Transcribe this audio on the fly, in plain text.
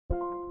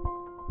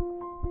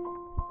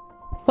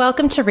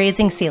Welcome to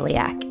Raising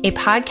Celiac, a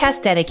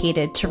podcast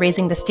dedicated to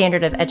raising the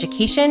standard of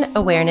education,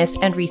 awareness,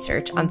 and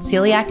research on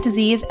celiac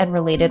disease and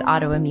related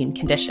autoimmune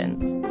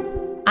conditions.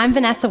 I'm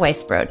Vanessa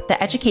Weisbrod,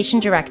 the Education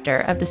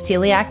Director of the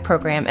Celiac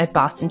Program at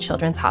Boston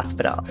Children's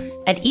Hospital,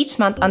 and each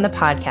month on the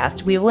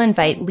podcast, we will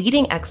invite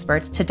leading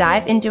experts to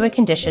dive into a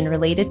condition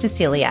related to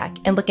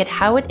celiac and look at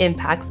how it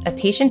impacts a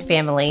patient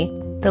family,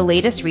 the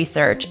latest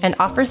research, and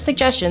offers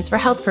suggestions for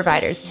health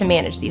providers to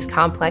manage these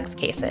complex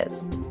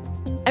cases.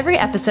 Every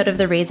episode of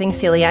the Raising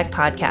Celiac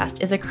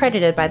podcast is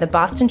accredited by the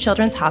Boston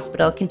Children's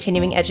Hospital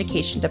Continuing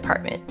Education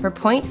Department for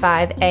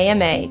 0.5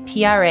 AMA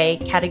PRA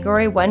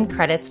Category 1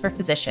 credits for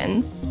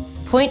physicians,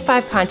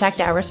 0.5 contact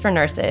hours for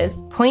nurses,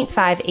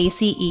 0.5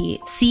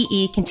 ACE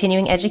CE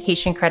Continuing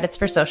Education credits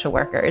for social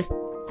workers,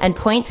 and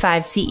 0.5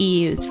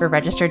 CEUs for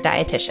registered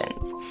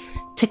dietitians.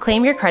 To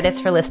claim your credits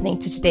for listening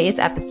to today's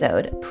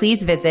episode,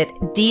 please visit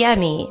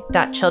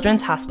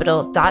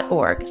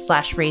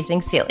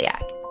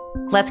dme.childrenshospital.org/raisingceliac.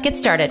 Let's get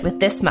started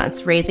with this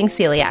month's Raising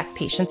Celiac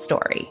patient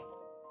story.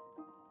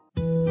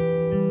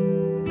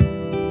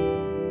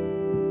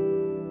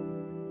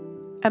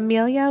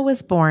 Amelia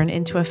was born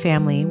into a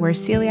family where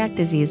celiac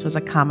disease was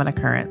a common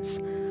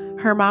occurrence.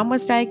 Her mom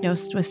was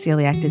diagnosed with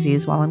celiac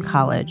disease while in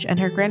college, and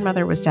her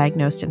grandmother was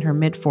diagnosed in her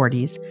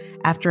mid-40s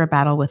after a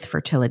battle with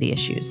fertility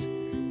issues.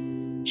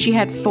 She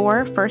had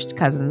 4 first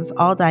cousins,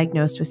 all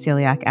diagnosed with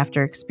celiac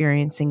after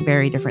experiencing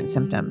very different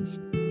symptoms.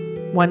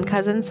 One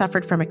cousin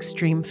suffered from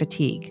extreme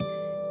fatigue,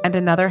 and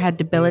another had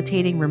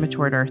debilitating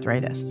rheumatoid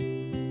arthritis.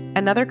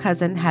 Another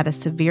cousin had a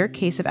severe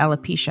case of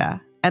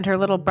alopecia, and her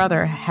little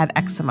brother had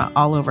eczema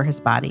all over his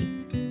body.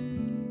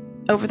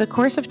 Over the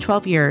course of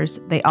 12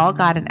 years, they all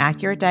got an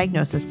accurate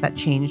diagnosis that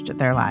changed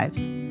their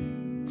lives.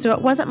 So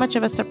it wasn't much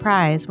of a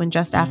surprise when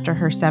just after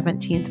her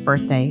 17th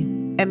birthday,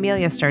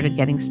 Amelia started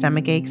getting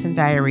stomach aches and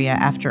diarrhea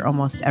after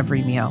almost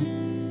every meal.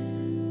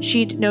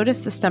 She'd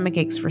noticed the stomach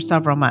aches for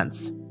several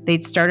months.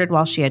 They'd started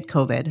while she had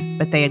COVID,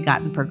 but they had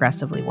gotten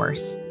progressively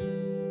worse.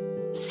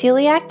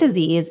 Celiac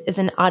disease is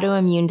an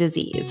autoimmune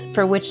disease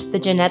for which the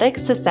genetic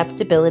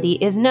susceptibility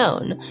is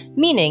known,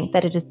 meaning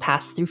that it is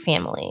passed through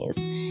families.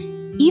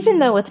 Even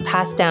though it's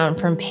passed down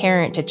from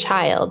parent to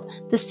child,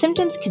 the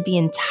symptoms could be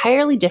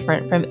entirely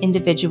different from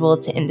individual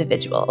to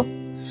individual.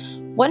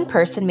 One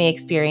person may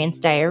experience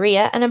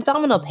diarrhea and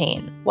abdominal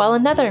pain, while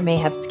another may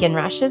have skin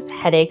rashes,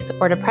 headaches,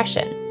 or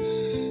depression.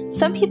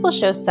 Some people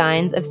show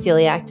signs of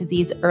celiac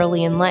disease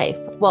early in life,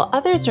 while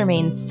others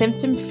remain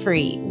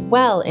symptom-free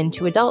well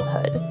into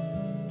adulthood.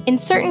 In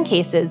certain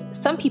cases,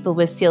 some people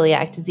with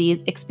celiac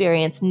disease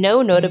experience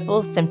no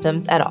notable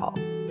symptoms at all.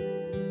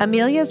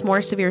 Amelia's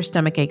more severe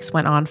stomach aches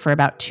went on for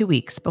about 2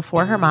 weeks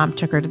before her mom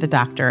took her to the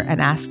doctor and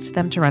asked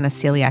them to run a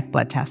celiac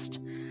blood test.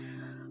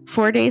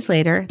 4 days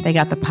later, they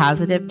got the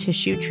positive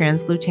tissue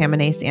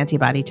transglutaminase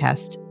antibody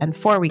test, and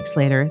 4 weeks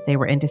later, they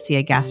were in to see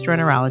a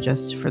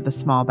gastroenterologist for the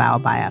small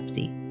bowel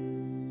biopsy.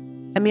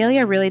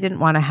 Amelia really didn't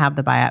want to have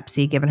the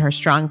biopsy given her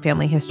strong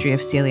family history of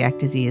celiac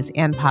disease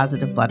and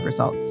positive blood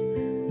results.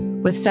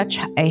 With such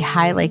a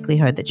high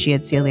likelihood that she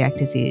had celiac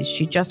disease,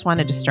 she just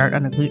wanted to start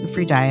on a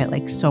gluten-free diet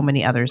like so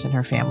many others in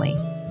her family.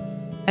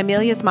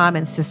 Amelia's mom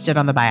insisted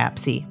on the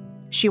biopsy.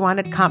 She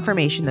wanted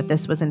confirmation that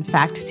this was in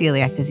fact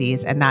celiac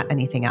disease and not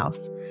anything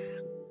else.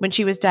 When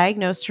she was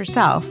diagnosed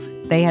herself,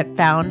 they had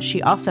found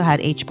she also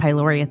had H.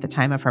 pylori at the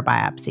time of her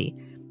biopsy.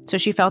 So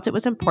she felt it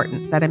was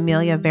important that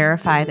Amelia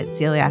verify that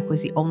celiac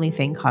was the only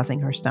thing causing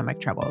her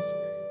stomach troubles.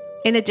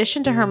 In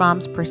addition to her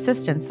mom's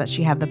persistence that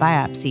she have the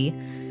biopsy,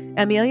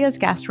 Amelia's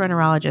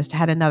gastroenterologist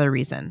had another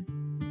reason.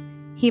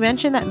 He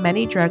mentioned that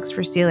many drugs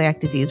for celiac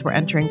disease were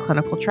entering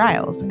clinical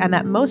trials and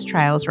that most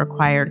trials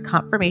required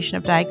confirmation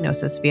of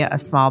diagnosis via a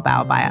small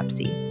bowel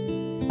biopsy.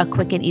 A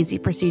quick and easy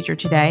procedure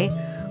today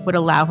would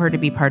allow her to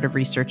be part of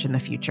research in the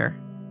future.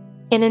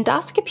 An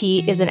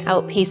endoscopy is an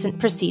outpatient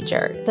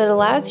procedure that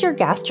allows your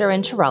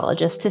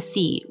gastroenterologist to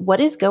see what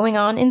is going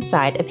on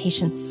inside a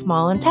patient's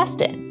small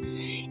intestine.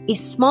 A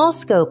small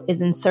scope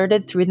is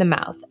inserted through the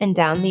mouth and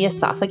down the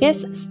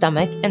esophagus,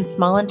 stomach, and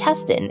small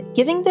intestine,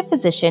 giving the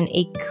physician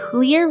a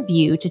clear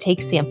view to take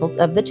samples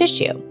of the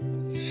tissue.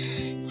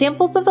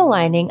 Samples of the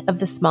lining of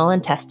the small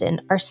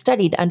intestine are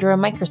studied under a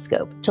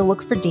microscope to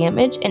look for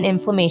damage and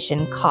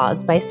inflammation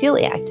caused by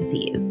celiac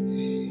disease.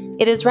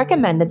 It is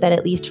recommended that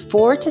at least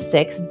 4 to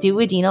 6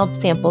 duodenal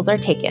samples are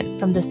taken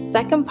from the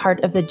second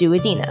part of the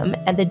duodenum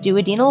and the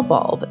duodenal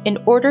bulb in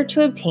order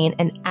to obtain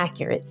an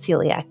accurate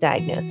celiac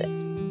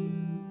diagnosis.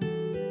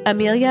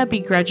 Amelia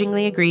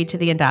begrudgingly agreed to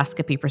the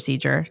endoscopy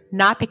procedure,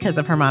 not because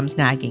of her mom's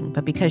nagging,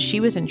 but because she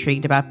was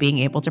intrigued about being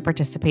able to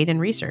participate in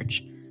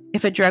research.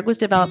 If a drug was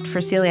developed for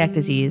celiac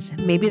disease,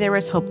 maybe there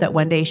was hope that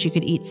one day she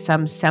could eat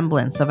some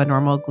semblance of a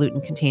normal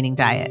gluten-containing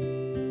diet.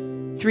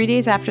 3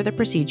 days after the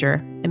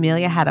procedure,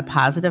 Amelia had a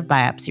positive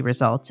biopsy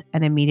result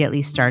and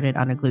immediately started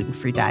on a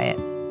gluten-free diet.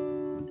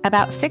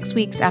 About 6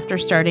 weeks after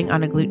starting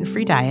on a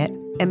gluten-free diet,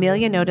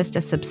 Amelia noticed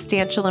a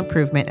substantial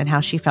improvement in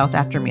how she felt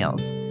after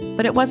meals,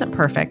 but it wasn't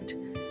perfect.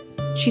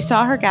 She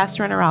saw her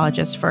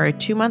gastroenterologist for a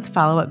 2-month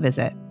follow-up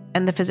visit,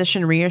 and the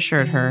physician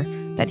reassured her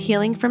that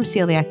healing from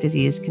celiac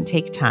disease can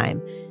take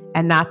time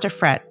and not to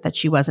fret that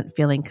she wasn't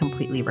feeling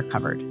completely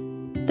recovered.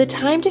 The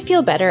time to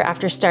feel better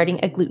after starting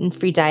a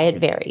gluten-free diet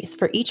varies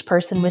for each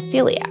person with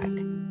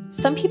celiac.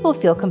 Some people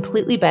feel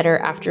completely better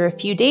after a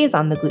few days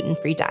on the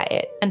gluten-free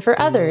diet, and for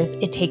others,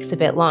 it takes a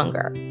bit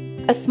longer.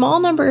 A small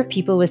number of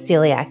people with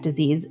celiac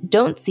disease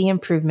don't see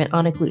improvement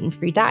on a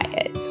gluten-free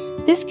diet.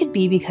 This could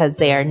be because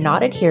they are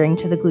not adhering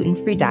to the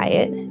gluten-free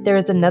diet, there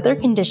is another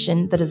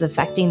condition that is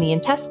affecting the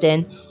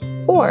intestine,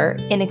 or,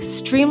 in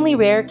extremely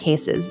rare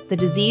cases, the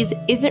disease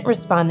isn't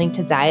responding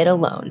to diet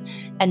alone,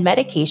 and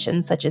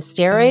medications such as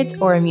steroids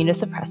or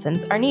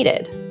immunosuppressants are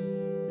needed.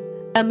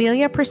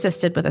 Amelia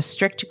persisted with a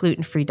strict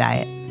gluten-free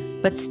diet,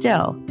 but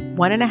still,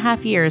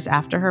 1.5 years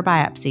after her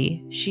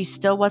biopsy, she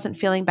still wasn't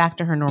feeling back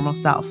to her normal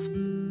self.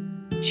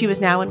 She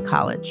was now in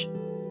college.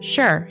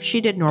 Sure, she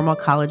did normal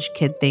college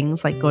kid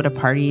things like go to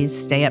parties,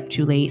 stay up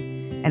too late,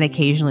 and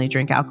occasionally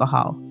drink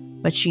alcohol,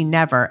 but she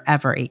never,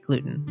 ever ate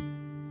gluten.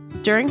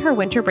 During her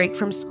winter break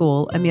from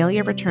school,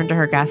 Amelia returned to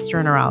her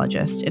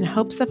gastroenterologist in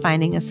hopes of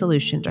finding a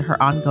solution to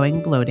her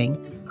ongoing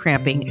bloating,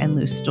 cramping, and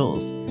loose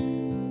stools.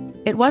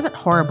 It wasn't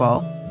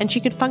horrible, and she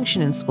could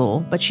function in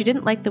school, but she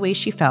didn't like the way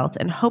she felt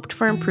and hoped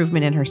for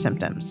improvement in her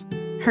symptoms.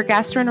 Her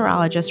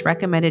gastroenterologist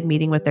recommended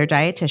meeting with their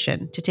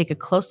dietitian to take a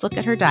close look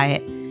at her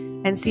diet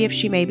and see if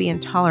she may be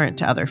intolerant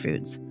to other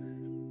foods.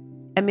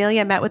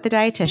 Amelia met with the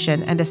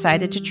dietitian and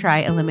decided to try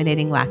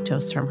eliminating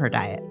lactose from her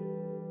diet.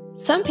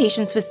 Some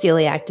patients with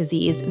celiac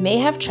disease may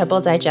have trouble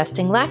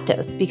digesting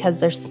lactose because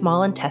their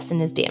small intestine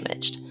is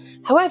damaged.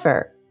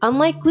 However,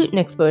 unlike gluten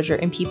exposure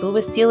in people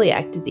with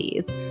celiac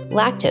disease,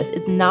 lactose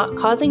is not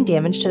causing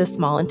damage to the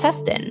small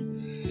intestine.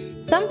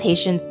 Some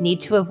patients need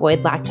to avoid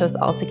lactose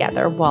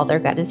altogether while their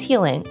gut is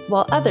healing,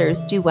 while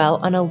others do well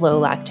on a low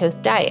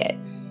lactose diet.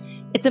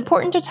 It's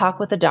important to talk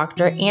with a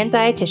doctor and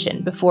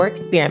dietitian before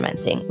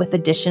experimenting with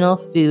additional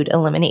food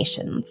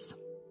eliminations.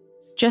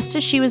 Just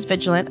as she was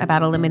vigilant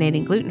about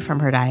eliminating gluten from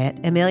her diet,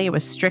 Amelia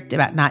was strict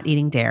about not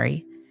eating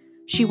dairy.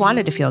 She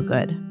wanted to feel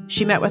good.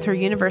 She met with her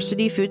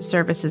university food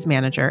services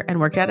manager and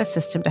worked out a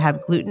system to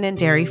have gluten and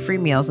dairy-free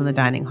meals in the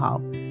dining hall.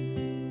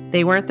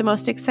 They weren't the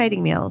most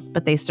exciting meals,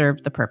 but they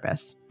served the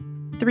purpose.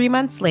 3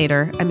 months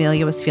later,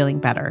 Amelia was feeling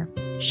better.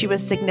 She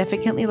was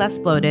significantly less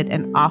bloated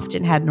and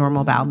often had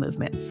normal bowel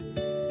movements.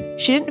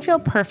 She didn't feel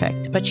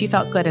perfect, but she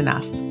felt good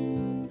enough.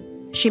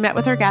 She met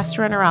with her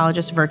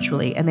gastroenterologist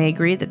virtually, and they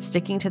agreed that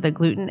sticking to the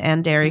gluten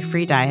and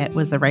dairy-free diet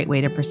was the right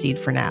way to proceed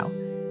for now.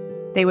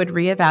 They would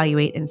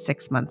reevaluate in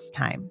 6 months'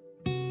 time.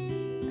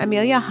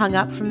 Amelia hung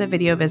up from the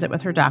video visit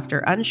with her doctor,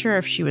 unsure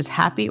if she was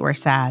happy or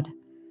sad.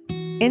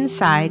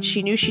 Inside,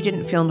 she knew she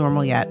didn't feel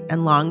normal yet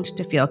and longed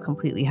to feel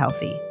completely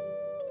healthy.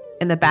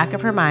 In the back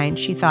of her mind,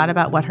 she thought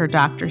about what her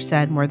doctor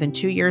said more than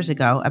 2 years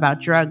ago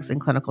about drugs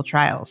and clinical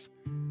trials.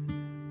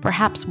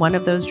 Perhaps one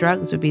of those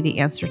drugs would be the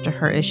answer to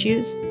her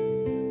issues?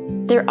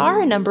 There are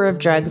a number of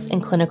drugs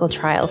in clinical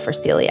trial for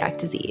celiac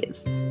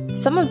disease.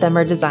 Some of them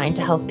are designed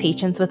to help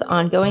patients with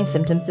ongoing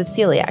symptoms of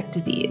celiac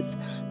disease.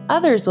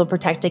 Others will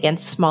protect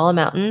against small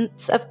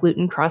amounts of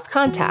gluten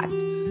cross-contact.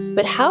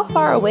 But how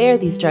far away are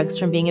these drugs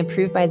from being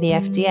approved by the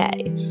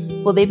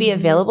FDA? Will they be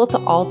available to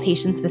all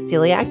patients with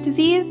celiac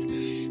disease?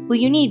 Will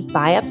you need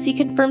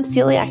biopsy-confirmed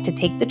celiac to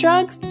take the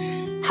drugs?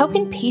 How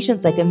can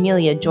patients like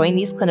Amelia join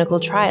these clinical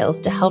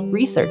trials to help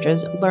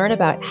researchers learn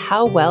about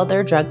how well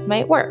their drugs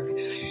might work?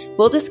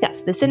 We'll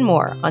discuss this and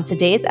more on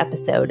today's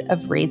episode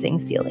of Raising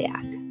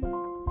Celiac.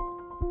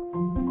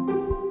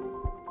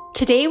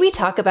 Today we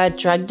talk about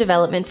drug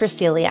development for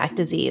celiac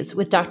disease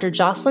with Dr.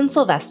 Jocelyn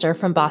Silvester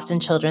from Boston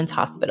Children's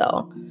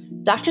Hospital.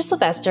 Dr.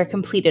 Silvester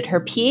completed her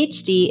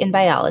PhD in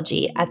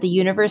biology at the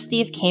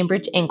University of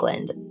Cambridge,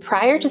 England,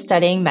 prior to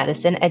studying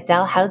medicine at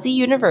Dalhousie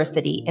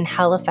University in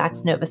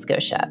Halifax, Nova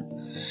Scotia.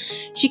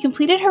 She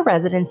completed her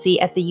residency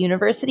at the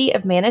University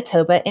of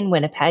Manitoba in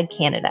Winnipeg,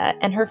 Canada,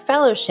 and her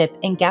fellowship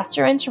in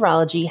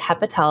gastroenterology,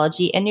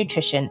 hepatology, and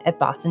nutrition at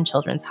Boston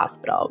Children's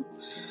Hospital.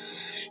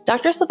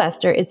 Dr.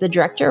 Silvester is the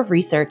Director of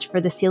Research for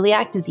the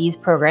Celiac Disease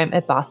Program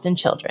at Boston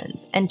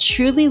Children's and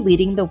truly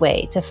leading the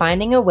way to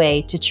finding a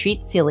way to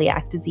treat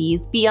celiac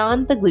disease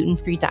beyond the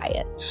gluten-free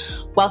diet.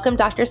 Welcome,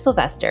 Dr.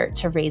 Silvester,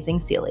 to Raising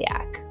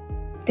Celiac.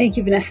 Thank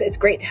you, Vanessa. It's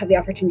great to have the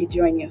opportunity to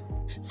join you.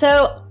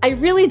 So I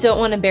really don't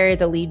want to bury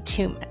the lead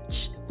too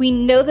much. We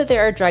know that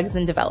there are drugs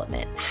in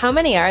development. How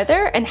many are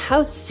there, and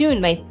how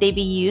soon might they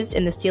be used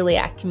in the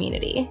celiac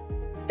community?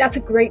 That's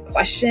a great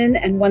question,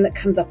 and one that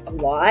comes up a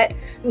lot.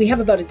 We have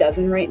about a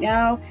dozen right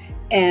now,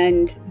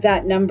 and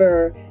that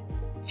number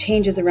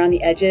changes around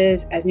the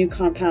edges as new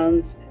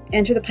compounds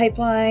enter the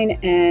pipeline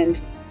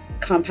and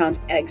compounds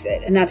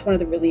exit. And that's one of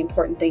the really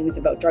important things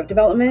about drug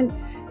development,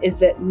 is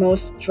that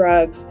most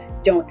drugs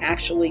don't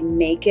actually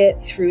make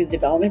it through the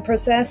development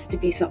process to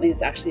be something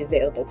that's actually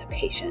available to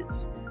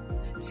patients.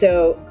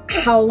 So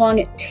how long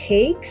it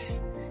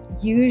takes,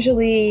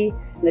 usually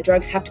the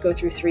drugs have to go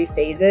through 3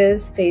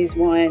 phases. Phase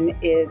 1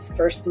 is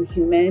first in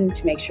human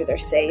to make sure they're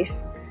safe.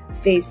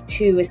 phase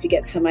 2 is to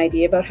get some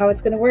idea about how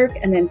it's going to work.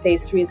 And then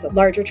phase 3 is a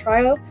larger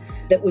trial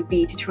that would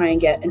be to try and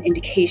get an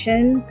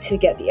indication to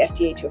get the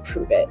FDA to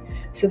approve it.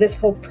 So this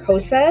whole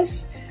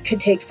process could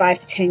take 5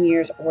 to 10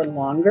 years or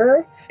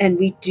longer. And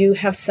we do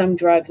have some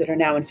drugs that are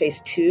now in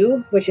phase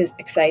 2, which is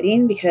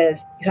exciting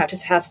because you have to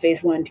pass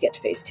phase 1 to get to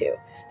phase 2,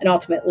 and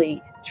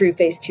ultimately through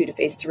phase 2 to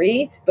phase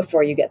 3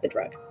 before you get the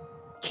drug.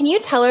 Can you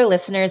tell our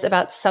listeners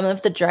about some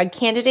of the drug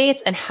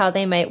candidates and how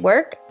they might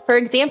work? For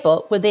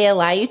example, would they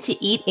allow you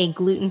to eat a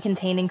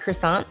gluten-containing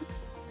croissant?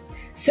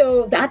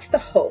 So that's the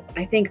hope.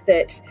 I think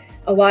that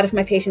a lot of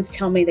my patients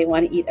tell me they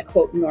want to eat a,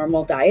 quote,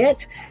 normal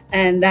diet,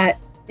 and that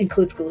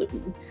includes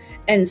gluten.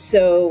 And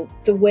so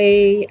the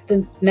way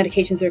the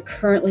medications are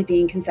currently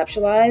being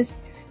conceptualized,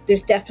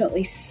 there's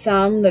definitely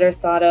some that are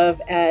thought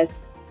of as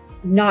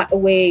not a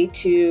way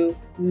to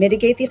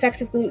mitigate the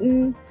effects of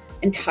gluten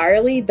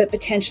entirely, but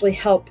potentially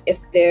help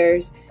if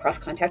there's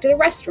cross-contact at a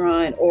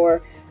restaurant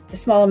or the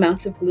small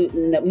amounts of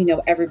gluten that we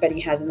know everybody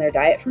has in their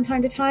diet from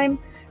time to time,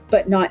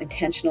 but not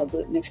intentional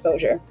gluten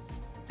exposure.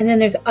 And then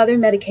there's other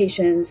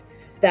medications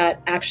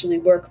that actually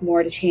work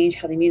more to change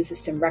how the immune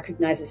system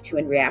recognizes to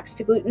and reacts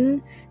to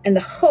gluten. And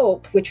the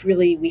hope, which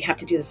really we have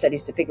to do the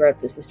studies to figure out if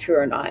this is true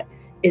or not,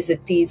 is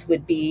that these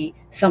would be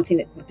something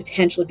that would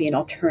potentially be an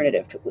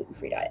alternative to a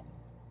gluten-free diet.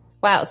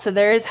 Wow, so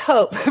there is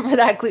hope for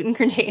that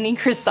gluten-containing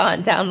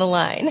croissant down the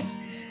line.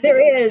 There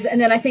is. And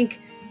then I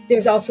think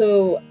there's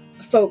also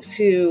folks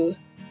who,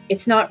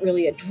 it's not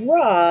really a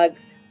drug,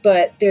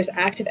 but there's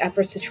active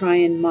efforts to try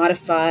and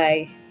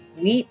modify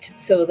wheat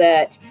so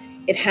that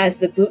it has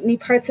the gluten-y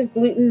parts of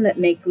gluten that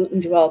make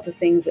gluten do all the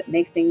things that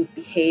make things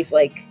behave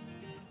like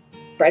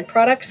bread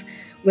products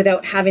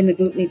without having the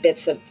gluten-y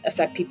bits that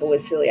affect people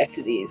with celiac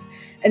disease.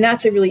 And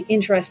that's a really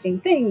interesting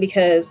thing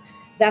because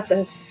that's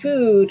a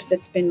food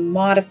that's been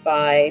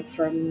modified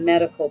for a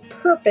medical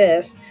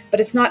purpose, but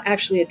it's not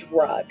actually a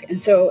drug. And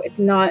so it's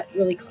not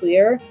really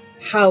clear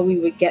how we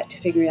would get to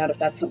figuring out if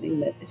that's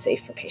something that is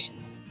safe for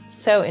patients.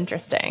 So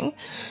interesting.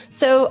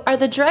 So are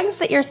the drugs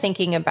that you're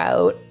thinking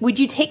about, would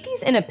you take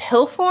these in a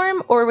pill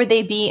form or would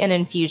they be an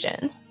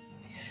infusion?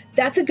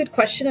 That's a good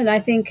question. And I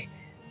think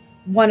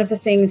one of the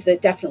things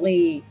that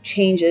definitely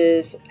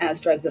changes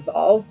as drugs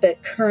evolve,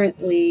 but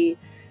currently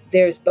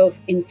there's both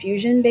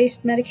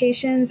infusion-based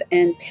medications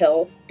and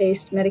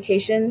pill-based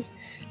medications.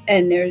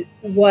 And there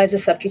was a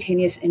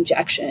subcutaneous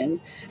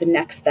injection, the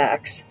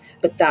Nexvex,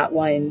 but that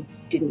one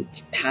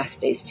didn't pass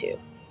phase 2.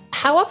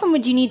 How often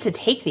would you need to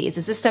take these?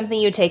 Is this something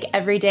you take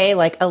every day,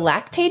 like a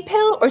Lactaid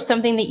pill, or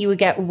something that you would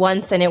get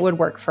once and it would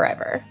work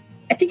forever?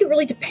 I think it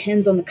really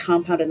depends on the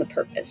compound and the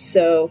purpose.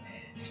 So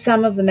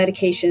some of the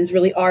medications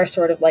really are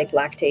sort of like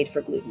Lactaid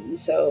for gluten.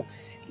 So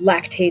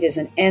Lactaid is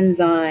an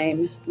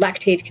enzyme.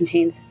 Lactaid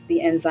contains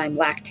the enzyme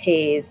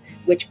lactase,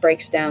 which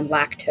breaks down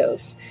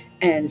lactose.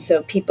 And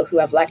so people who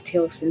have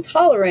lactose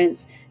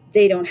intolerance,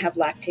 they don't have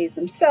lactase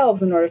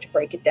themselves in order to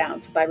break it down.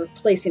 So by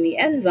replacing the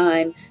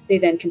enzyme, they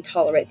then can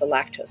tolerate the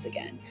lactose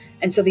again.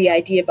 And so the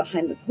idea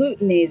behind the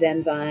glutenase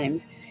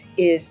enzymes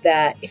is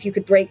that if you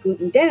could break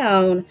gluten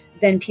down,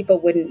 then people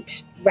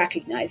wouldn't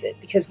recognize it.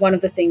 Because one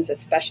of the things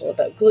that's special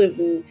about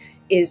gluten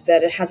is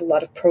that it has a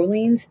lot of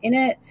prolines in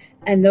it.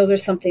 And those are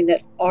something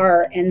that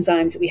our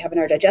enzymes that we have in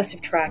our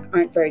digestive tract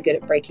aren't very good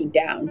at breaking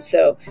down.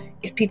 So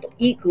if people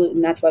eat gluten,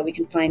 that's why we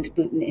can find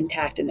gluten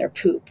intact in their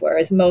poop.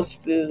 Whereas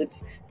most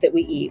foods that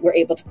we eat, we're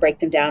able to break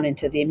them down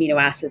into the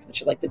amino acids,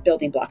 which are like the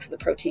building blocks of the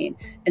protein,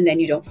 and then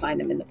you don't find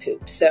them in the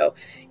poop. So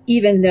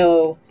even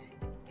though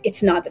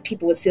it's not that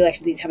people with celiac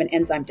disease have an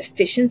enzyme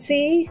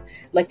deficiency,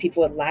 like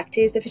people with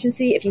lactase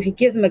deficiency, if you could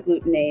give them a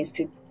glutenase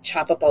to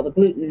chop up all the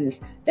glutens,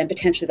 then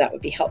potentially that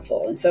would be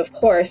helpful. And so, of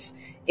course,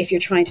 if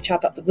you're trying to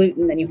chop up the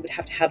gluten, then you would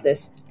have to have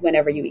this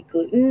whenever you eat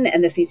gluten,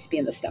 and this needs to be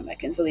in the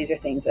stomach. And so these are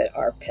things that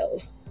are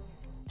pills.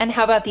 And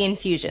how about the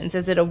infusions?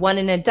 Is it a one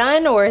and a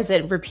done, or is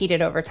it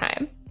repeated over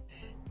time?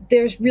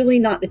 There's really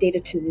not the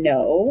data to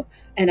know.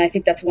 And I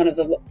think that's one of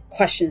the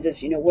questions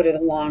is, what are the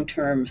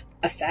long-term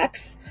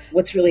effects?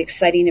 What's really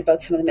exciting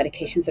about some of the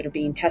medications that are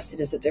being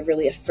tested is that they're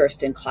really a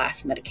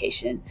first-in-class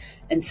medication.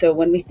 And so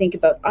when we think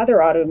about other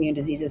autoimmune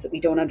diseases that we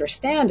don't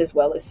understand as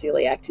well as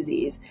celiac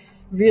disease,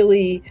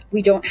 really,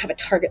 we don't have a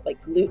target like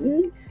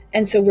gluten.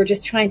 And so we're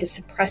just trying to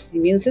suppress the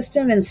immune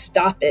system and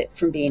stop it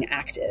from being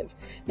active.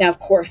 Now, of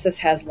course, this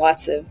has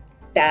lots of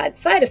bad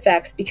side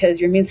effects because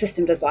your immune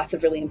system does lots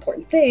of really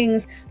important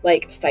things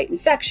like fight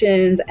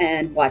infections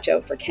and watch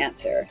out for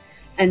cancer.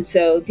 And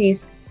so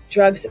these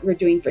drugs that we're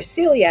doing for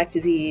celiac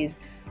disease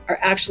are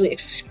actually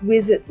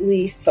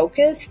exquisitely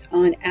focused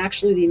on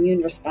actually the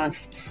immune response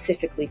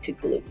specifically to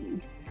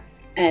gluten.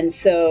 And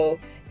so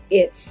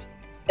it's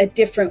a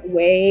different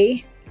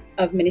way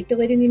of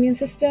manipulating the immune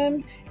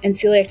system. And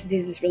celiac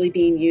disease is really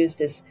being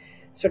used as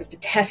sort of the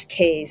test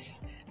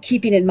case,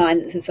 keeping in mind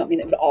that this is something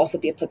that would also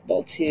be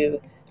applicable to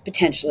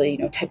potentially,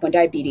 type 1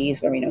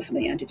 diabetes, where we know some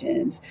of the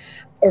antigens,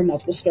 or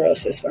multiple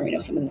sclerosis, where we know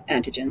some of the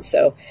antigens.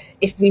 So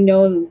if we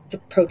know the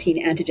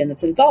protein antigen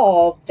that's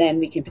involved, then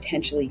we can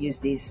potentially use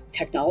these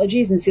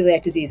technologies, and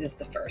celiac disease is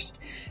the first.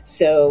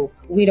 So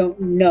we don't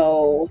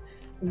know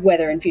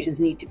whether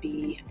infusions need to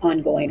be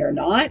ongoing or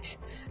not.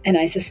 And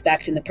I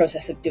suspect in the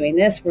process of doing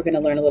this, we're going to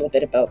learn a little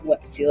bit about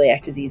what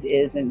celiac disease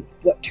is and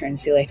what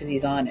turns celiac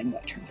disease on and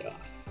what turns it off.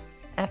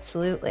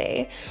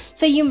 Absolutely.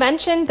 So you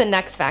mentioned the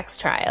NextVax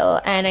trial,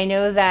 and I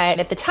know that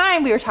at the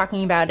time we were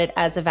talking about it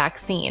as a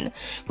vaccine.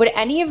 Would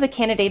any of the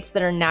candidates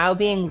that are now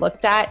being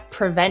looked at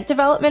prevent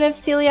development of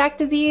celiac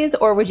disease,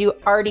 or would you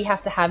already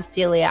have to have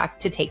celiac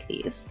to take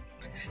these?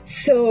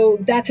 So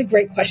that's a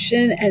great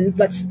question. And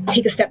let's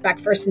take a step back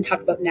first and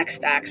talk about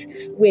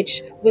NextVax,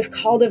 which was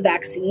called a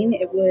vaccine.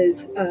 It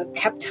was a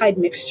peptide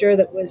mixture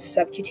that was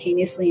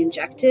subcutaneously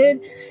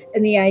injected.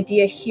 And the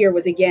idea here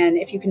was, again,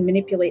 if you can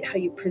manipulate how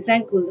you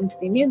present gluten to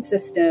the immune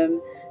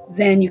system,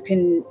 then you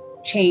can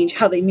change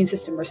how the immune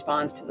system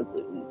responds to the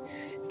gluten.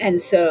 And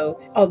so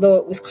although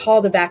it was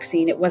called a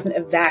vaccine, it wasn't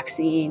a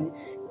vaccine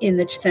in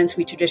the sense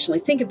we traditionally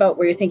think about,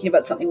 where you're thinking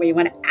about something where you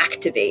want to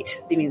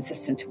activate the immune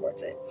system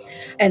towards it.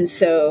 And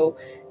so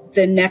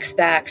the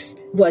NextVax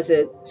was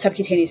a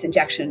subcutaneous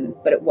injection,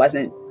 but it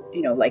wasn't,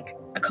 like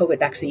a COVID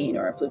vaccine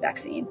or a flu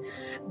vaccine.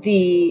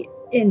 The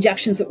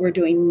injections that we're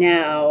doing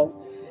now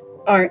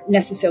aren't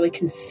necessarily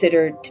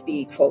considered to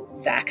be, quote,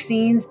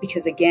 vaccines,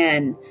 because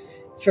again,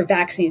 for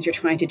vaccines, you're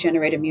trying to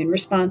generate immune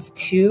response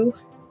to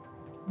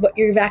what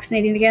you're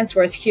vaccinating against,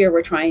 whereas here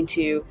we're trying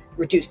to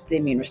reduce the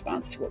immune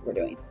response to what we're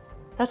doing.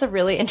 That's a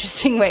really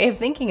interesting way of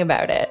thinking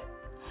about it.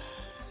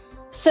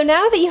 So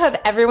now that you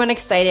have everyone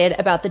excited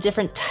about the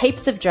different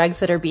types of drugs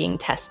that are being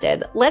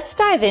tested, let's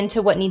dive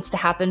into what needs to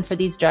happen for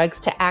these drugs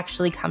to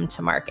actually come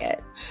to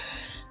market.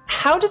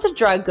 How does a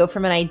drug go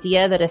from an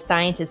idea that a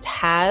scientist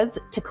has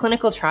to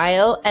clinical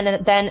trial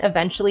and then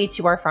eventually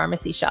to our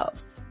pharmacy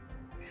shelves?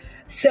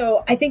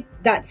 So I think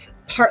that's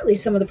partly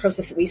some of the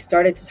process that we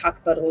started to talk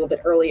about a little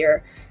bit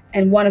earlier.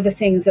 And one of the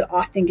things that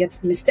often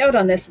gets missed out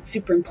on this, that's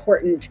super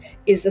important,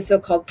 is the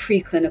so-called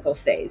preclinical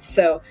phase.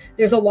 So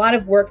there's a lot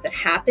of work that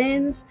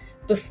happens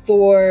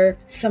before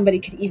somebody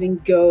could even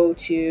go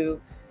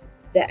to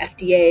the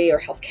FDA or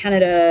Health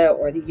Canada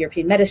or the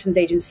European Medicines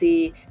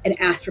Agency and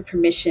ask for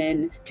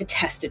permission to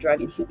test a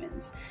drug in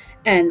humans.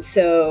 And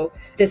so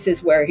this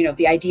is where,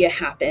 the idea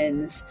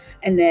happens.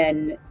 And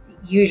then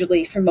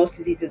usually for most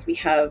diseases, we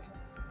have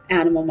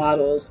animal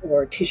models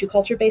or tissue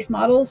culture-based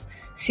models.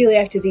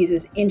 Celiac disease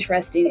is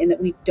interesting in that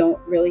we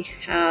don't really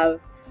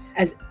have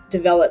as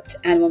developed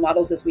animal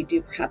models as we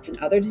do perhaps in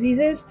other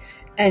diseases.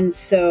 And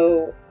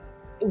so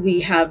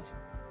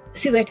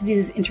celiac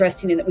disease is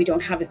interesting in that we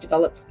don't have as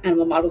developed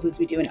animal models as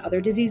we do in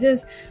other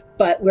diseases,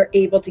 but we're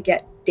able to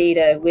get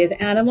data with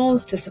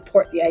animals to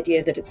support the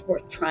idea that it's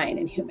worth trying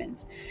in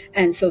humans.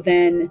 And so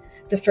then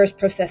the first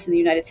process in the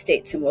United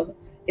States, and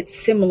it's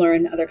similar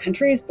in other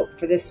countries, but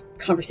for this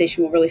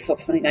conversation, we'll really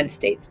focus on the United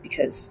States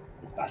because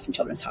it's Boston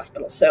Children's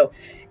Hospital. So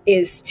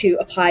is to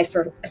apply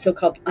for a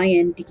so-called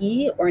IND,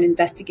 or an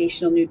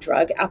investigational new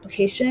drug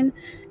application.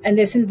 And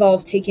this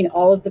involves taking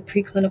all of the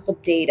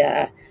preclinical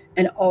data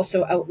and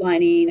also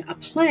outlining a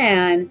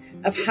plan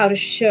of how to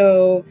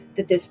show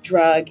that this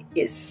drug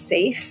is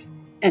safe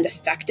and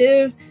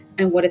effective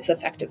and what it's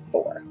effective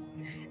for.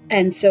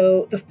 And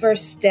so the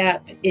first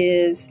step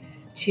is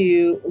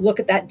to look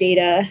at that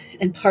data,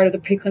 and part of the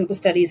preclinical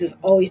studies is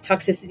always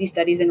toxicity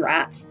studies in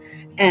rats,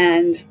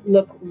 and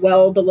look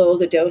well below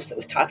the dose that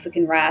was toxic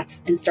in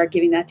rats and start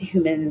giving that to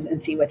humans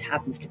and see what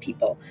happens to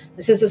people.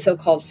 This is a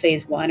so-called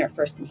phase 1 or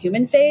first in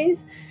human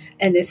phase,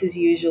 and this is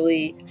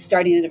usually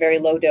starting at a very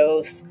low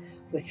dose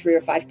with 3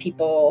 or 5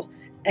 people,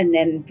 and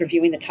then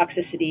reviewing the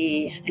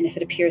toxicity, and if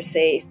it appears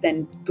safe,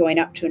 then going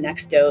up to a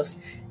next dose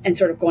and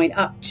sort of going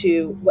up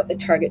to what the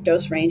target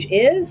dose range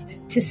is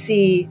to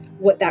see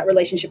what that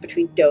relationship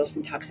between dose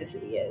and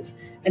toxicity is.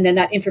 And then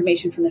that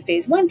information from the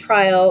phase 1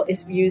 trial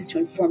is used to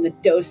inform the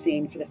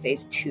dosing for the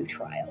phase 2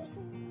 trial.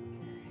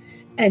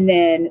 And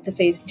then the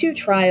phase 2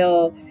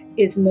 trial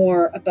is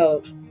more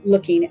about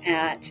looking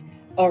at,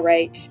 all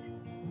right,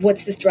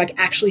 what's this drug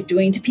actually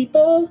doing to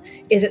people?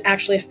 Is it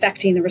actually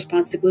affecting the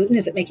response to gluten?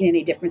 Is it making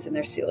any difference in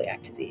their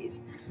celiac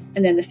disease?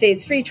 And then the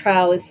phase 3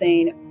 trial is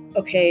saying,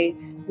 okay,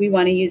 we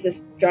want to use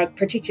this drug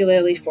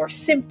particularly for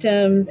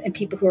symptoms and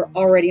people who are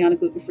already on a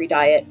gluten-free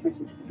diet. For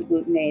instance, if it's a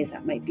glutenase,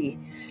 that might be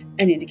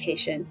an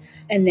indication.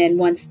 And then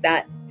once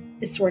that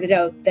is sorted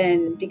out,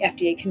 then the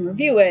FDA can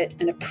review it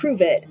and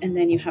approve it, and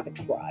then you have a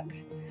drug.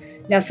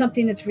 Now,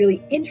 something that's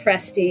really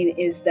interesting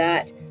is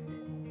that,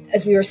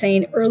 as we were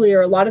saying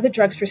earlier, a lot of the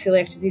drugs for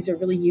celiac disease are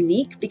really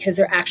unique because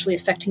they're actually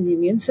affecting the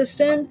immune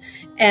system.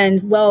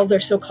 And well, they're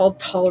so-called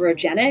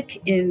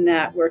tolerogenic in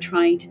that we're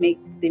trying to make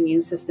the immune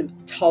system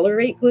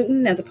tolerate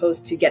gluten as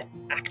opposed to get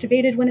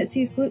activated when it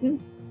sees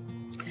gluten.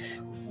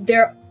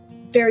 They're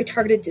very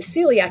targeted to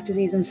celiac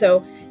disease. And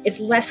so it's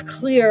less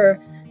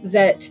clear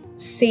that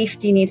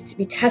safety needs to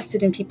be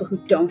tested in people who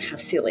don't have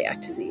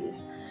celiac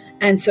disease.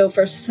 And so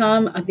for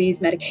some of these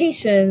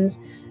medications,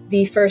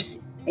 the first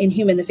in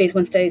human, the phase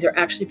 1 studies are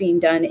actually being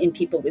done in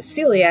people with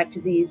celiac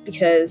disease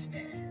because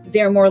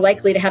they're more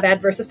likely to have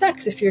adverse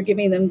effects if you're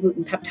giving them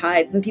gluten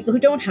peptides than people who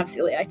don't have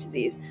celiac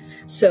disease.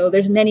 So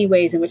there's many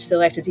ways in which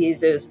celiac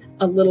disease is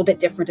a little bit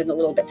different and a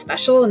little bit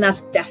special. And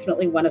that's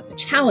definitely one of the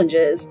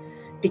challenges,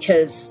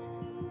 because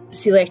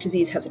celiac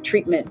disease has a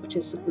treatment, which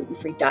is the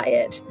gluten-free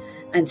diet.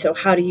 And so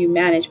how do you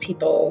manage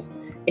people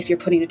if you're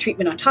putting a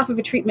treatment on top of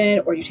a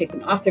treatment, or do you take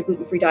them off their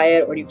gluten-free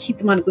diet, or do you keep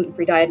them on a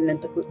gluten-free diet and then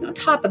put gluten on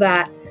top of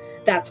that?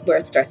 That's where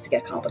it starts to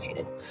get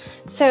complicated.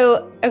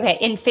 So, okay,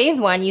 in phase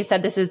 1, you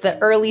said this is the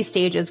early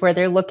stages where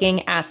they're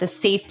looking at the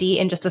safety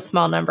in just a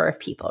small number of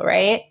people,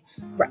 right?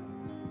 Right.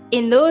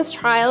 In those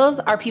trials,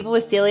 are people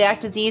with celiac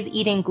disease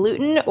eating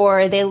gluten,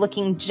 or are they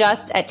looking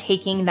just at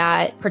taking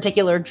that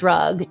particular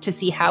drug to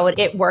see how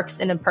it works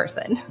in a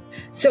person?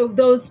 So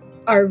those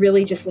are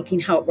really just looking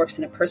how it works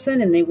in a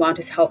person, and they want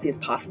as healthy as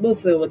possible.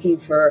 So they're looking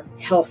for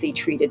healthy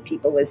treated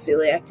people with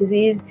celiac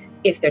disease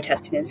if they're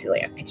testing in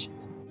celiac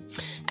patients.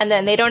 And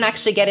then they don't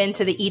actually get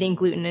into the eating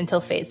gluten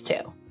until phase 2.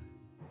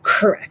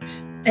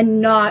 Correct.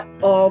 And not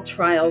all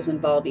trials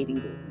involve eating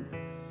gluten.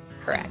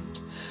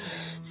 Correct.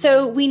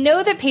 So we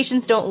know that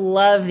patients don't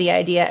love the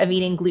idea of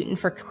eating gluten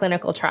for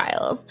clinical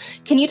trials.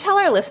 Can you tell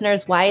our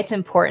listeners why it's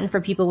important for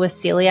people with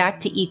celiac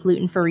to eat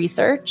gluten for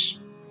research?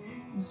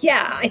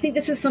 Yeah, I think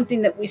this is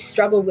something that we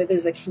struggle with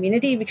as a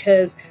community,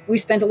 because we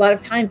spent a lot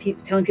of time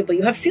telling people,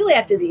 you have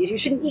celiac disease, you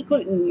shouldn't eat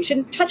gluten, you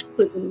shouldn't touch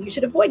gluten, you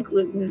should avoid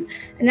gluten.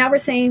 And now we're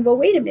saying, well,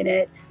 wait a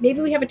minute, maybe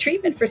we have a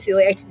treatment for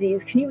celiac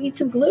disease. Can you eat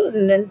some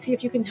gluten and see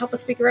if you can help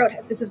us figure out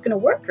if this is going to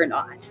work or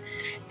not?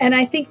 And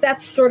I think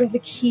that's sort of the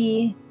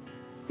key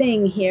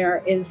thing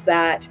here, is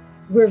that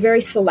we're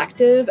very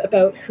selective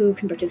about who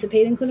can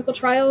participate in clinical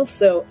trials.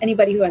 So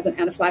anybody who has an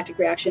anaphylactic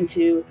reaction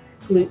to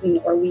gluten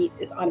or wheat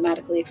is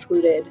automatically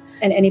excluded.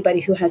 And anybody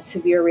who has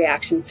severe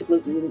reactions to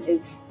gluten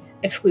is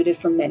excluded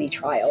from many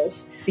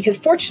trials. Because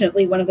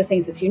fortunately, one of the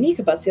things that's unique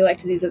about celiac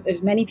disease is that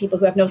there's many people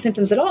who have no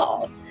symptoms at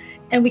all.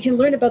 And we can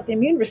learn about the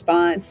immune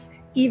response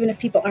even if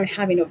people aren't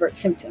having overt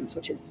symptoms,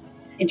 which is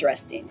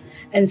interesting.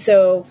 And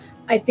so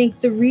I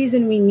think the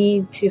reason we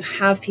need to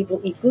have people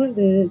eat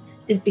gluten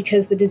is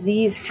because the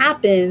disease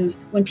happens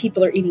when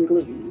people are eating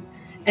gluten.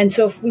 And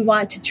so if we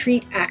want to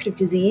treat active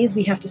disease,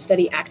 we have to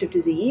study active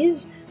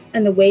disease.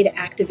 And the way to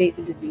activate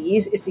the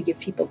disease is to give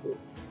people gluten.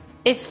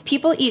 If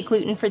people eat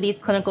gluten for these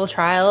clinical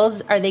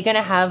trials, are they going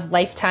to have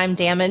lifetime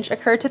damage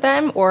occur to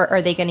them, or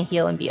are they going to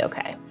heal and be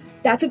okay?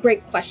 That's a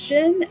great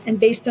question. And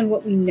based on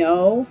what we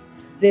know,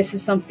 this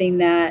is something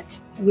that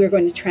we're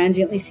going to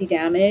transiently see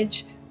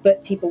damage,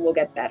 but people will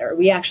get better.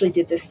 We actually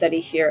did this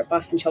study here at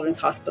Boston Children's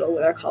Hospital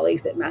with our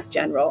colleagues at Mass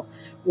General,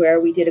 where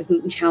we did a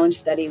gluten challenge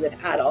study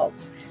with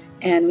adults.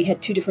 And we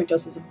had 2 different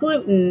doses of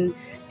gluten.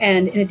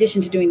 And in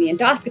addition to doing the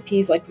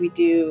endoscopies like we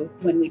do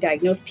when we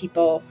diagnose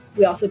people,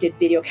 we also did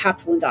video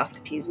capsule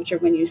endoscopies, which are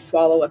when you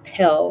swallow a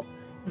pill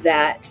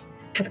that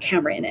has a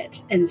camera in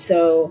it. And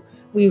so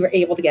we were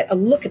able to get a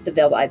look at the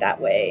villi that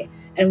way.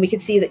 And we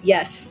could see that,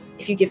 yes,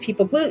 if you give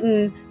people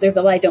gluten, their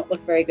villi don't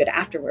look very good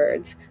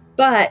afterwards.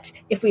 But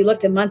if we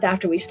looked a month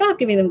after we stopped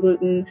giving them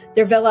gluten,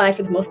 their villi,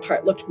 for the most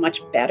part, looked much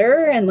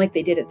better and like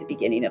they did at the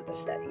beginning of the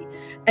study.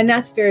 And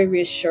that's very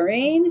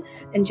reassuring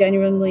and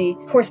genuinely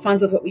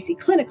corresponds with what we see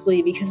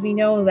clinically, because we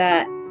know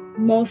that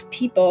most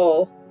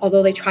people,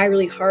 although they try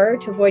really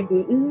hard to avoid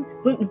gluten,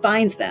 gluten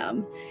finds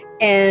them.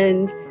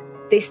 And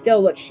they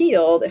still look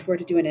healed if we're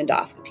to do an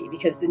endoscopy,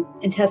 because the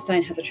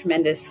intestine has a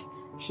tremendous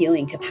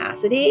healing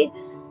capacity.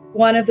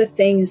 One of the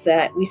things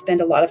that we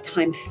spend a lot of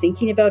time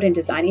thinking about in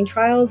designing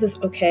trials is,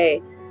 okay,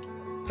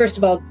 first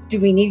of all, do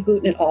we need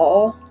gluten at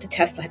all to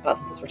test the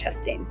hypothesis we're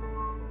testing?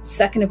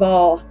 Second of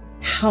all,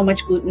 how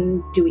much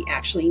gluten do we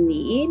actually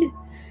need?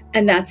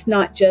 And that's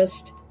not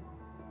just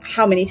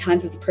how many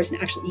times does the person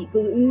actually eat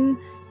gluten,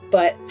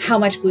 but how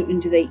much gluten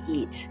do they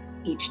eat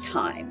each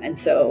time? And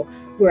so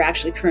we're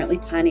actually currently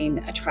planning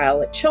a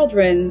trial at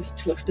Children's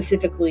to look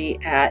specifically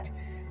at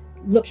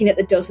looking at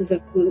the doses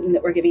of gluten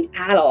that we're giving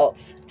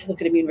adults to look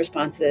at immune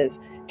responses.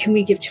 Can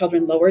we give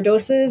children lower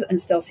doses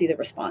and still see the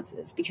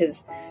responses?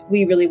 Because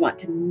we really want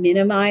to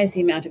minimize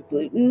the amount of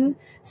gluten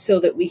so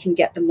that we can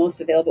get the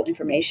most available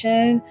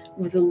information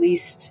with the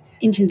least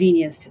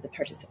inconvenience to the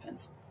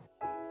participants.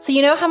 So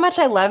you know how much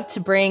I love to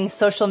bring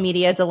social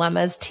media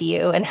dilemmas to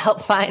you and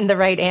help find the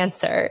right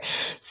answer.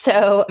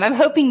 So I'm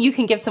hoping you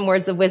can give some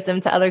words of wisdom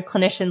to other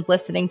clinicians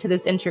listening to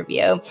this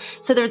interview.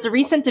 So there was a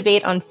recent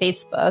debate on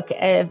Facebook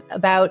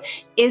about,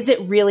 is it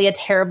really a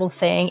terrible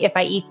thing if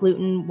I eat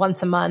gluten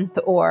once a month?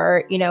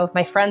 Or, if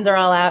my friends are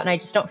all out and I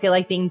just don't feel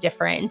like being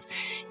different.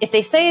 If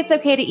they say it's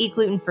okay to eat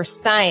gluten for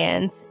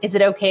science, is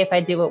it okay if I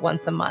do it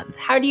once a month?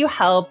 How do you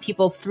help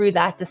people through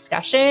that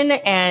discussion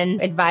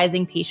and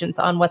advising patients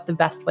on what the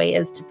best way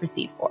is to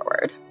proceed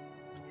forward?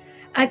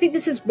 I think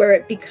this is where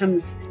it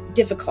becomes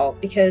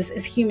difficult, because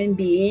as human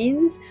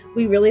beings,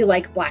 we really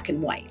like black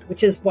and white,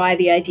 which is why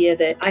the idea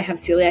that I have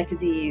celiac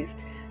disease,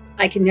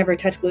 I can never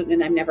touch gluten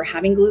and I'm never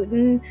having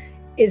gluten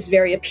is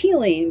very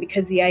appealing,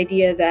 because the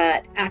idea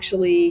that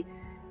actually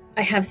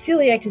I have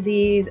celiac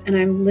disease and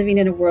I'm living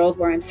in a world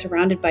where I'm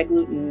surrounded by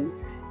gluten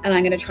and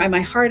I'm going to try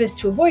my hardest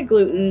to avoid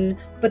gluten,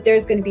 but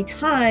there's going to be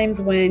times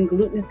when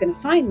gluten is going to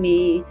find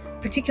me,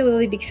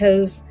 particularly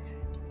because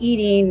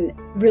eating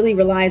really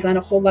relies on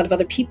a whole lot of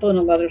other people and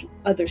a lot of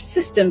other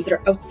systems that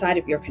are outside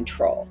of your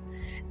control.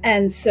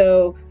 And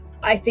so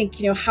I think,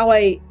 how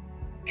I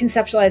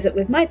conceptualize it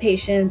with my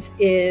patients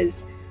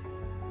is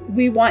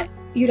we want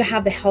you to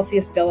have the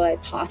healthiest villi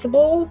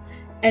possible.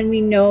 And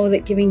we know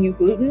that giving you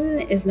gluten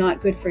is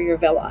not good for your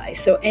villi.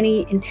 So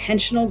any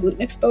intentional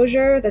gluten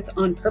exposure that's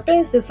on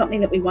purpose is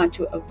something that we want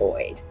to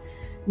avoid.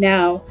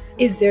 Now,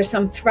 is there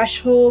some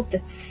threshold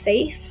that's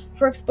safe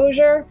for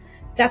exposure?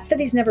 That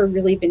study's never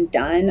really been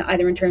done,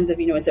 either in terms of,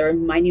 is there a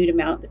minute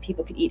amount that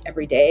people could eat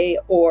every day,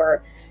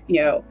 or,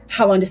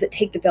 how long does it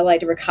take the villi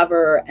to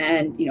recover?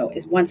 And,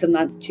 is once a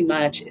month too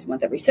much? Is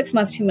once every 6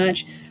 months too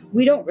much?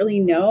 We don't really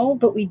know,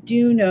 but we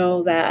do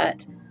know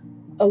that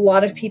a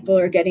lot of people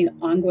are getting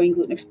ongoing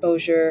gluten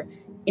exposure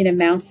in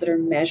amounts that are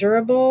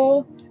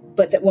measurable,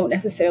 but that won't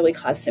necessarily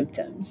cause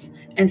symptoms.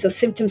 And so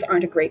symptoms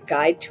aren't a great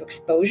guide to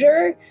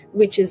exposure,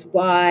 which is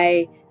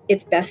why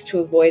it's best to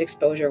avoid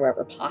exposure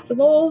wherever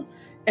possible.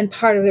 And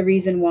part of the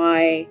reason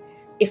why,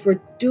 if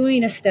we're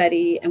doing a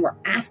study and we're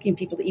asking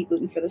people to eat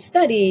gluten for the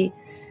study,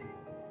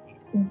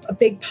 a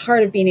big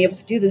part of being able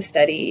to do the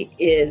study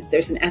is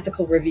there's an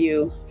ethical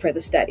review for the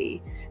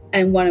study.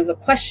 And one of the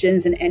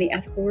questions in any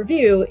ethical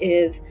review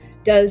is,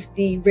 does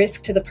the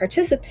risk to the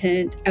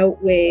participant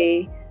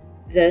outweigh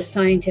the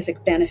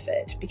scientific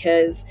benefit?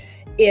 Because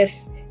if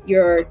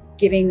you're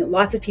giving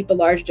lots of people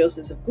large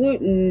doses of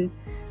gluten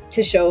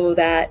to show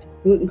that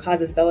gluten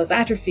causes villus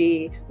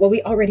atrophy, well,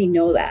 we already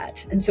know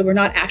that. And so we're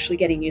not actually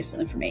getting useful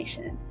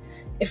information.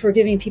 If we're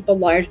giving people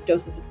large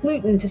doses of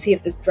gluten to see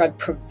if this drug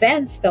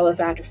prevents villus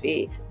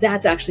atrophy,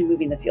 that's actually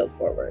moving the field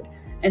forward.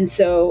 And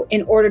so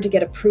in order to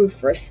get approved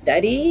for a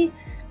study,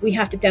 we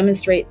have to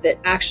demonstrate that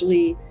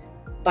actually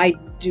by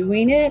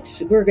doing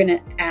it, we're going to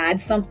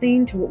add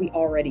something to what we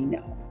already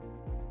know.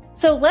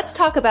 So let's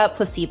talk about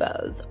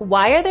placebos.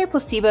 Why are there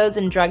placebos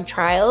in drug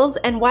trials,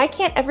 and why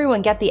can't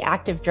everyone get the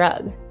active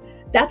drug?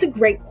 That's a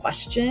great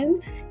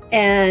question.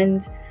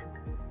 And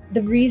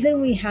the reason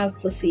we have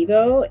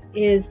placebo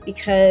is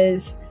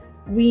because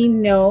we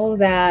know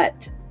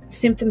that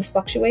symptoms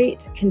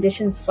fluctuate,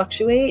 conditions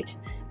fluctuate,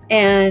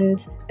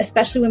 and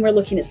especially when we're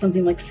looking at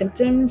something like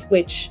symptoms,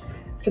 which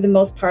for the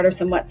most part are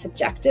somewhat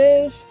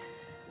subjective,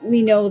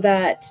 we know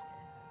that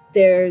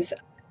there's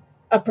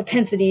a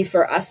propensity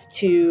for us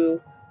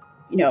to,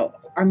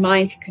 our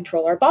mind can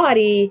control our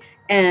body.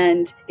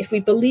 And if we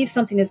believe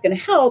something is going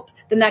to help,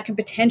 then that can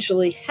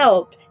potentially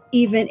help,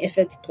 even if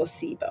it's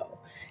placebo.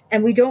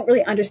 And we don't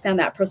really understand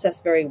that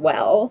process very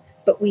well,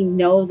 but we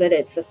know that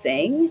it's a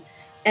thing.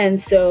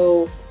 And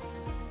so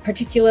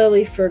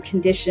particularly for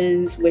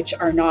conditions which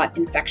are not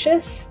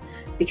infectious,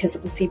 because the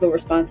placebo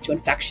response to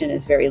infection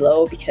is very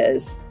low,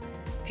 because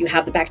if you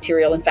have the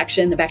bacterial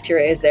infection, the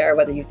bacteria is there,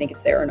 whether you think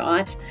it's there or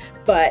not.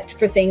 But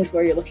for things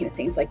where you're looking at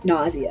things like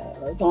nausea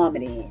or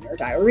vomiting or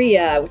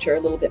diarrhea, which are a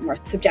little bit more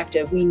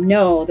subjective, we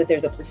know that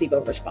there's a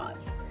placebo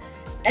response.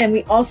 And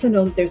we also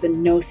know that there's a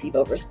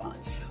nocebo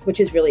response, which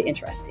is really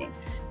interesting.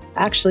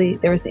 Actually,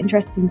 there was an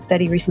interesting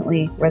study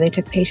recently where they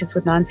took patients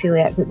with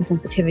non-celiac gluten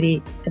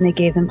sensitivity and they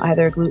gave them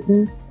either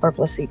gluten or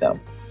placebo.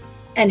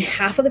 And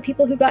half of the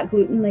people who got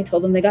gluten, they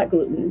told them they got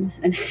gluten.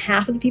 And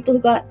half of the people who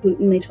got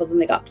gluten, they told them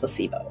they got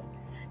placebo.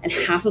 And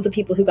half of the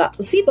people who got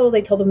placebo,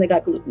 they told them they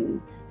got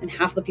gluten. And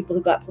half of the people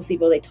who got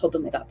placebo, they told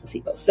them they got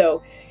placebo.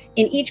 So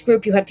in each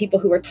group, you had people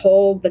who were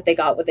told that they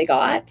got what they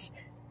got,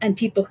 and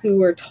people who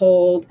were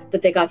told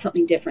that they got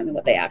something different than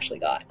what they actually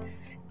got.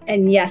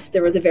 And yes,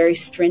 there was a very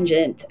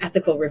stringent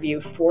ethical review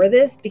for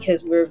this,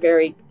 because we're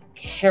very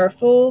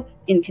careful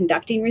in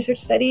conducting research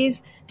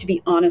studies to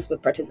be honest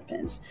with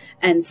participants.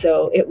 And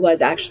so it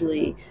was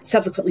actually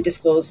subsequently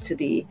disclosed to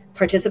the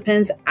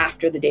participants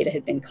after the data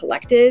had been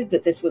collected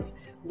that this was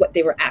what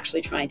they were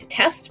actually trying to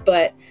test,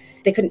 but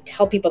they couldn't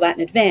tell people that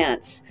in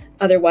advance.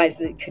 Otherwise,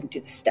 they couldn't do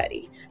the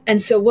study.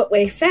 And so what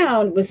they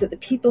found was that the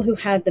people who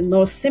had the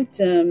most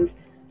symptoms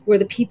were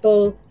the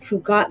people who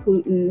got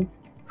gluten,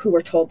 who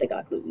were told they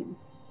got gluten.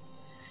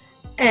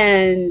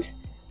 And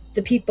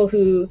the people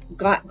who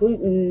got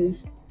gluten,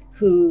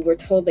 who were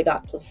told they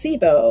got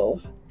placebo,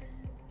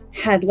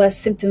 had less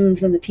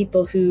symptoms than the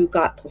people who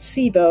got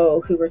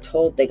placebo, who were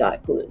told they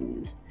got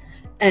gluten.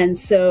 And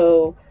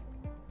so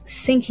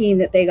thinking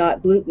that they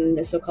got gluten,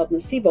 the so-called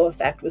nocebo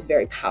effect, was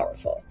very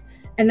powerful.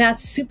 And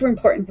that's super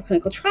important for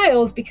clinical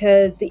trials,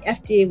 because the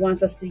FDA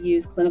wants us to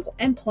use clinical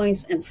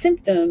endpoints and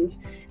symptoms.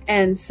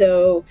 And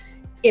so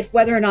if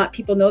whether or not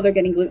people know they're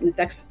getting gluten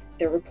affects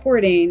their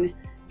reporting,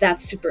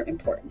 that's super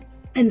important.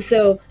 And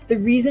so the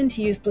reason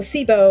to use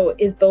placebo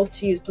is both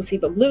to use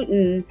placebo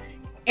gluten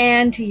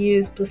and to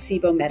use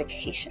placebo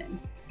medication.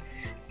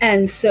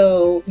 And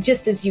so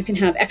just as you can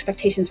have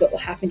expectations what will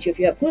happen to you if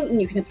you have gluten,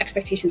 you can have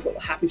expectations what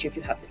will happen to you if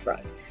you have the drug.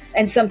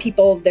 And some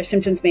people, their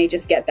symptoms may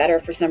just get better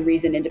for some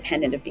reason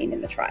independent of being in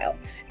the trial.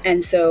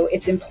 And so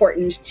it's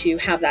important to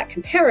have that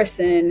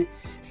comparison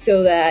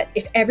so that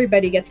if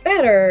everybody gets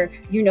better,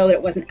 you know that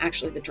it wasn't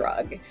actually the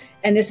drug.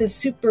 And this is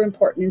super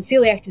important in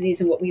celiac disease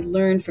and what we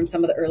learned from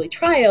some of the early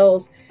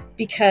trials,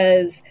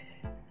 because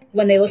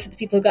when they looked at the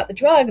people who got the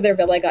drug, their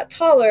villi got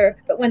taller.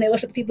 But when they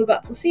looked at the people who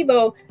got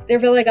placebo, their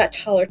villi got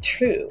taller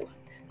too.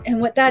 And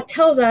what that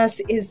tells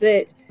us is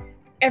that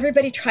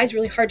everybody tries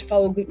really hard to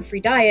follow a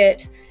gluten-free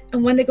diet.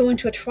 And when they go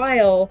into a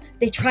trial,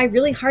 they try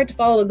really hard to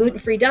follow a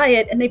gluten-free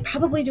diet, and they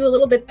probably do a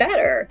little bit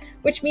better,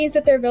 which means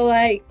that their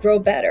villi grow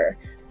better,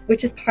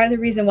 which is part of the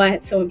reason why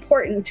it's so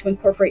important to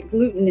incorporate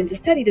gluten into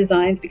study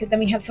designs, because then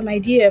we have some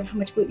idea of how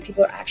much gluten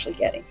people are actually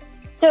getting.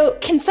 So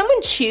can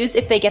someone choose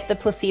if they get the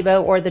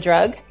placebo or the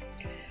drug?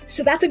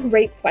 So that's a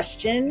great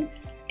question,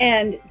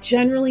 and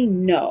generally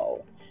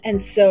no. And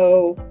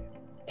so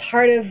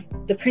part of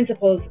the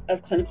principles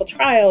of clinical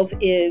trials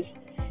is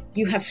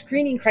you have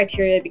screening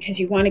criteria because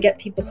you want to get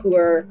people who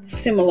are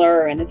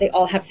similar and that they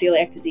all have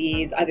celiac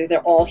disease, either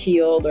they're all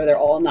healed or they're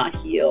all not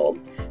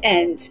healed.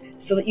 And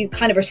so that you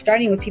kind of are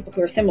starting with people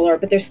who are similar,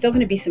 but there's still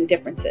going to be some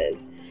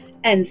differences.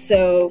 And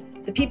so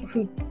the people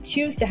who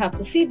choose to have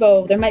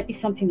placebo, there might be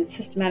something that's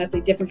systematically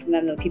different from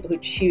them than the people who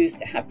choose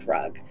to have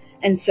drug.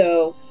 And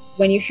so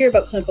when you hear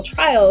about clinical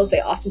trials,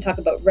 they often talk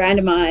about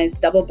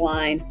randomized,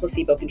 double-blind,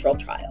 placebo-controlled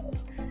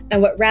trials.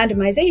 And what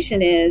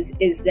randomization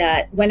is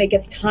that when it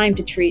gets time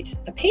to treat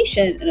a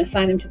patient and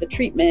assign them to the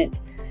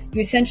treatment,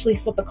 you essentially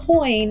flip a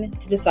coin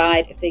to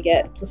decide if they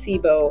get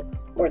placebo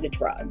or the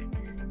drug.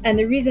 And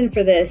the reason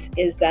for this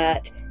is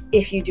that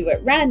if you do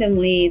it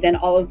randomly, then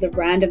all of the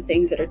random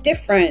things that are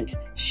different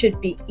should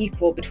be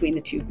equal between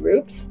the two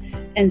groups.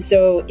 And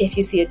so if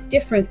you see a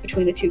difference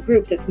between the two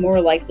groups, it's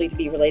more likely to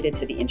be related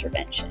to the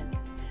intervention.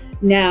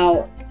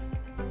 Now,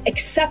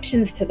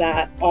 exceptions to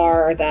that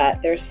are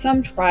that there's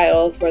some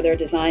trials where they're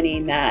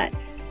designing that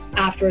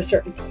after a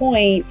certain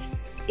point,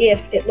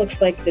 if it looks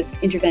like the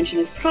intervention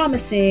is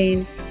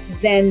promising,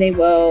 then they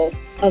will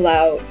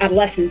allow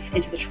adolescents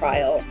into the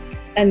trial.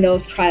 And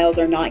those trials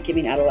are not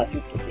giving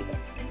adolescents placebo.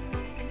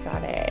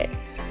 Got it.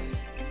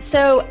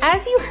 So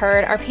as you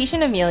heard, our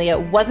patient Amelia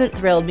wasn't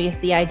thrilled with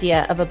the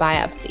idea of a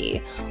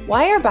biopsy.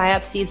 Why are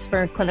biopsies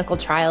for clinical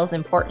trials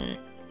important?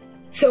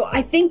 So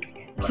I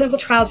think clinical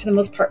trials, for the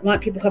most part,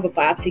 want people who have a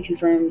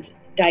biopsy-confirmed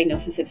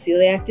diagnosis of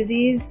celiac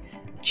disease,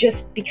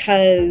 just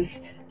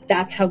because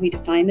that's how we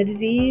define the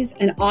disease.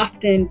 And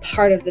often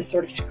part of the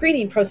sort of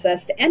screening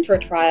process to enter a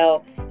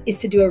trial is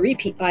to do a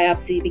repeat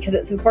biopsy, because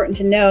it's important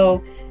to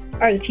know,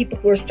 are the people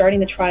who are starting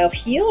the trial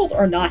healed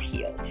or not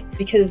healed?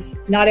 Because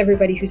not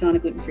everybody who's on a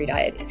gluten-free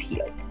diet is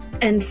healed.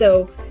 And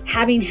so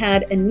having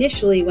had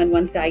initially, when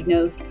one's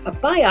diagnosed, a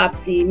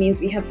biopsy means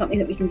we have something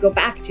that we can go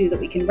back to, that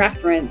we can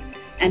reference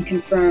and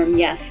confirm,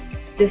 yes,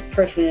 this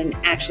person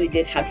actually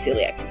did have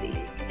celiac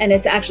disease. And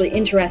it's actually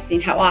interesting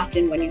how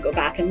often when you go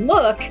back and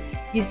look,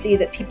 you see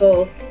that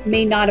people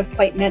may not have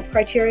quite met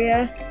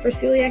criteria for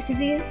celiac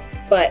disease,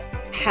 but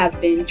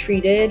have been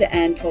treated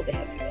and told they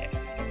have celiac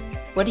disease.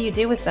 What do you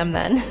do with them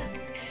then?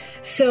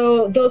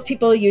 So those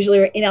people usually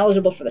are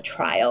ineligible for the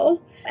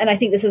trial. And I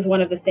think this is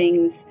one of the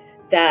things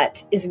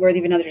that is worthy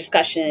of another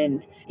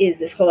discussion, is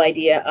this whole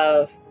idea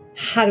of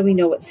how do we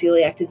know what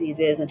celiac disease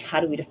is and how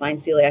do we define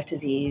celiac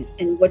disease,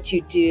 and what do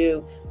you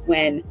do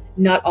when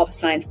not all the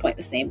signs point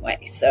the same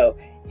way. So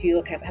if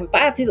you have a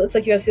biopsy that looks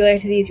like you have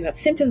celiac disease, you have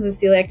symptoms of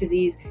celiac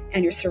disease,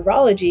 and your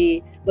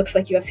serology looks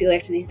like you have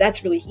celiac disease,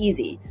 that's really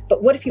easy.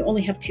 But what if you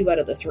only have 2 out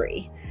of the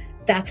 3?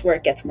 That's where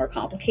it gets more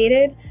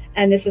complicated.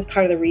 And this is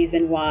part of the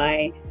reason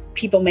why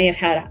people may have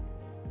had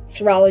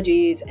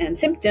serologies and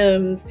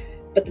symptoms,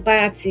 but the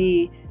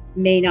biopsy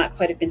may not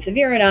quite have been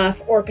severe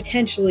enough, or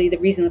potentially the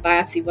reason the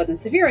biopsy wasn't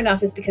severe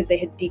enough is because they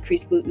had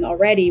decreased gluten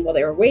already while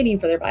they were waiting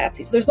for their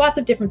biopsy. So there's lots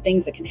of different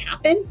things that can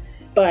happen,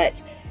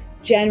 but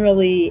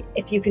generally,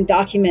 if you can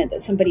document that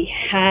somebody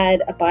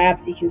had a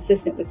biopsy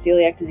consistent with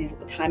celiac disease at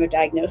the time of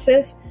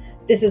diagnosis,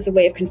 this is a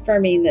way of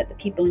confirming that the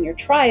people in your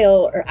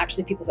trial are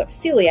actually people who have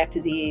celiac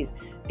disease,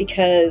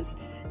 because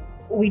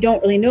we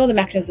don't really know the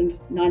mechanism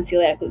of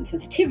non-celiac gluten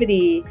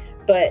sensitivity,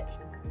 but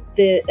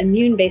the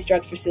immune-based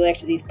drugs for celiac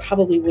disease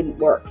probably wouldn't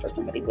work for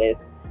somebody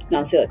with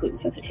non-celiac gluten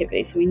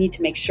sensitivity. So we need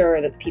to make sure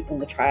that the people in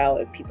the trial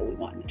are the people we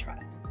want in the trial.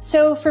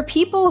 So for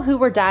people who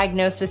were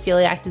diagnosed with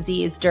celiac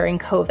disease during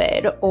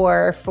COVID,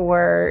 or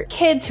for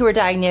kids who were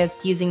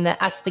diagnosed using the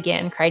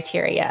ESPGHAN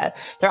criteria,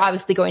 they're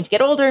obviously going to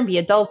get older and be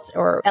adults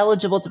or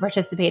eligible to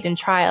participate in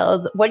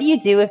trials. What do you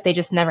do if they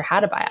just never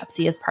had a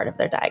biopsy as part of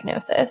their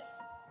diagnosis?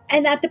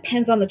 And that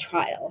depends on the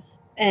trial.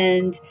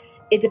 And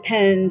it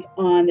depends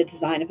on the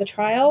design of the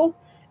trial.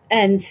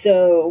 And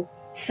so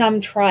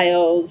some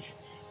trials,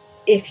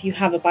 if you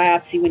have a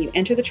biopsy when you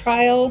enter the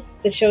trial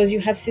that shows you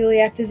have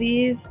celiac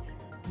disease,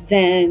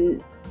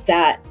 then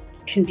that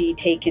can be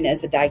taken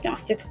as a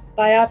diagnostic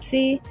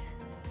biopsy.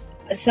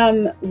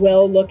 Some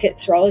will look at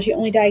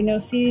serology-only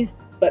diagnoses,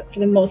 but for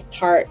the most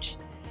part,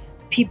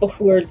 people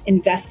who are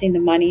investing the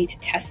money to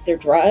test their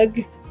drug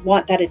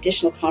want that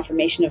additional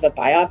confirmation of a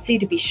biopsy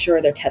to be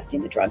sure they're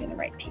testing the drug in the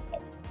right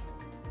people.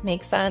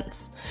 Makes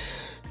sense.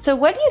 So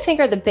what do you think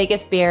are the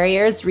biggest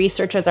barriers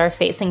researchers are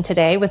facing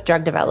today with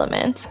drug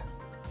development?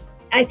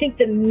 I think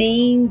the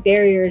main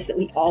barriers that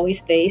we always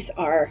face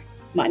are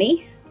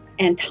money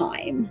and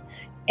time.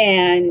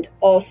 And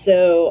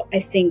also, I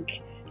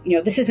think,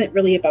 this isn't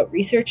really about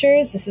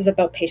researchers. This is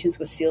about patients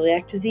with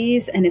celiac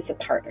disease, and it's a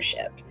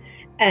partnership.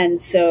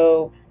 And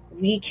so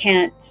we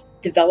can't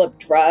develop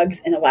drugs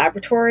in a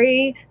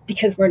laboratory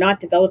because we're not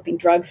developing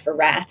drugs for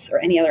rats or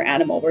any other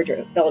animal. We're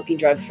developing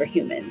drugs for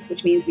humans,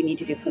 which means we need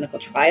to do clinical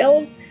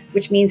trials,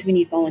 which means we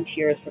need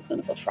volunteers for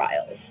clinical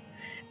trials.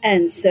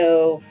 And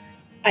so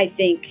I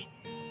think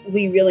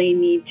we really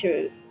need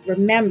to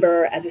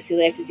remember as a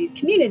celiac disease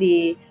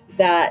community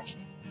that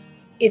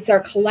it's our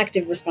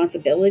collective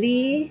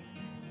responsibility,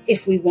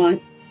 if we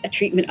want a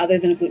treatment other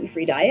than a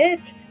gluten-free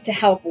diet, to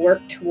help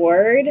work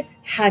toward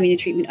having a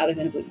treatment other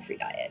than a gluten-free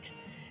diet.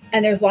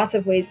 And there's lots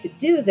of ways to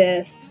do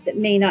this that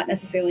may not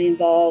necessarily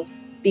involve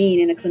being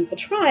in a clinical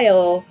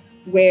trial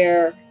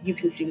where you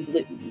consume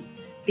gluten,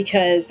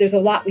 because there's a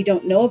lot we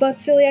don't know about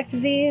celiac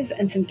disease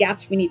and some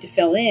gaps we need to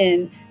fill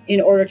in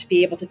order to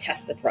be able to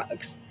test the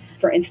drugs.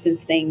 For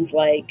instance, things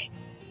like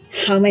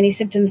how many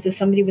symptoms does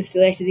somebody with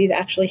celiac disease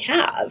actually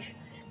have?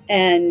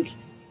 And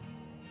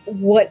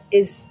what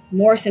is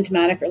more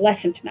symptomatic or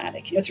less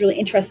symptomatic? It's really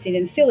interesting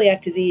in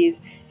celiac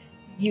disease,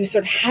 you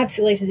sort of have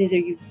celiac disease or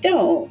you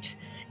don't.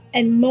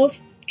 And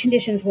most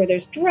conditions where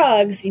there's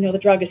drugs, the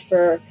drug is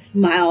for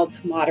mild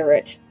to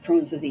moderate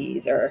Crohn's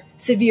disease or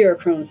severe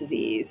Crohn's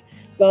disease.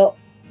 Well,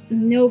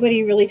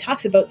 nobody really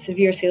talks about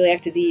severe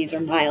celiac disease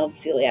or mild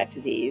celiac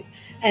disease.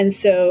 And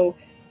so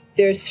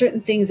there's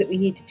certain things that we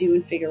need to do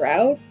and figure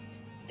out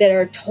that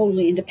are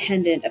totally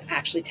independent of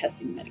actually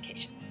testing the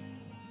medications.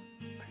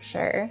 For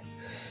sure.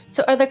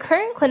 So are the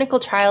current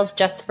clinical trials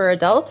just for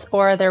adults,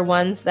 or are there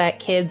ones that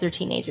kids or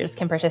teenagers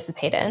can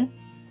participate in?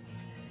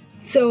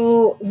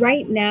 So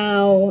right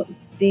now,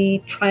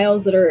 the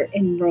trials that are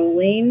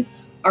enrolling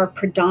are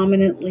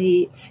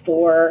predominantly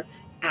for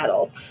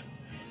adults.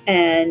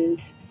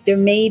 And there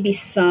may be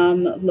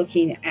some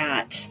looking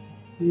at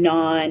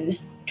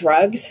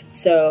non-drugs.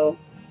 So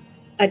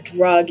a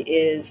drug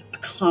is a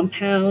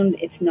compound.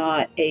 It's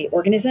not an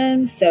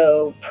organism.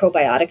 So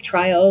probiotic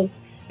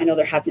trials, I know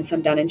there have been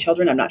some done in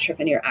children. I'm not sure if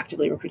any are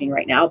actively recruiting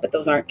right now, but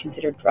those aren't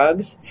considered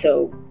drugs.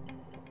 So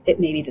it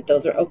may be that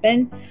those are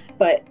open.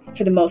 But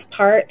for the most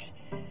part,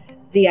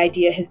 the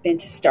idea has been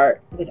to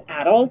start with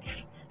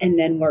adults and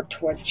then work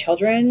towards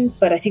children.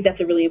 But I think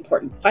that's a really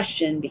important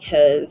question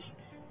because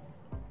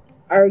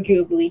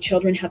arguably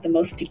children have the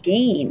most to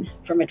gain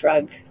from a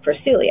drug for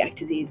celiac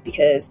disease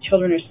because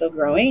children are still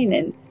growing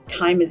and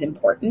time is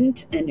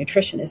important and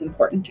nutrition is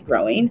important to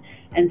growing.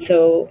 And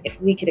so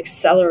if we could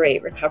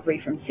accelerate recovery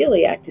from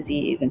celiac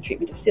disease and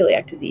treatment of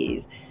celiac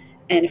disease,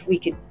 and if we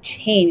could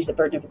change the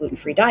burden of a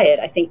gluten-free diet,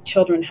 I think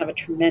children have a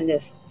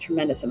tremendous,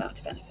 tremendous amount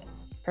to benefit.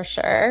 For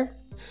sure.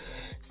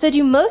 So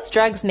do most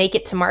drugs make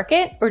it to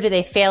market or do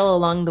they fail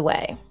along the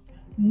way?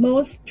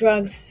 Most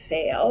drugs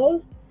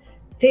fail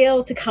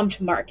to come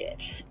to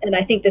market. And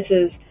I think this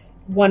is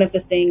one of the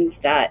things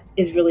that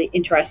is really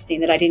interesting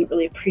that I didn't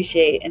really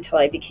appreciate until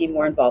I became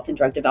more involved in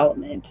drug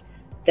development,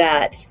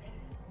 that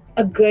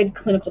a good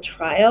clinical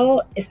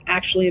trial is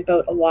actually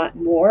about a lot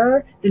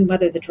more than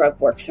whether the drug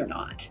works or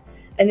not.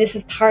 And this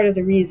is part of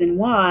the reason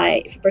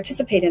why, if you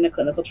participate in a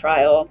clinical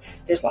trial,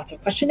 there's lots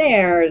of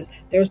questionnaires,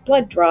 there's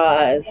blood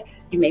draws,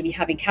 you may be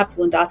having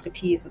capsule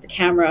endoscopies with the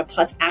camera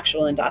plus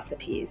actual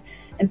endoscopies.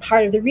 And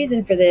part of the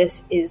reason for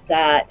this is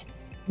that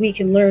we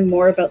can learn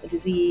more about the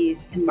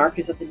disease and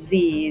markers of the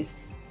disease,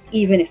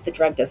 even if the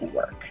drug doesn't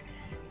work.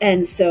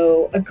 And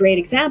so a great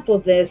example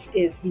of this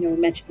is, we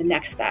mentioned the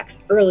NextVax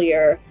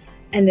earlier,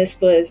 and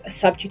this was a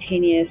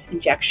subcutaneous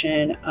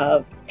injection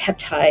of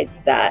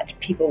peptides that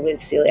people with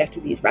celiac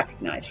disease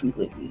recognize from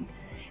gluten.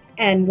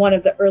 And one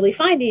of the early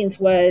findings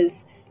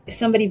was if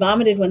somebody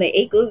vomited when they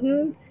ate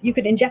gluten, you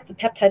could inject the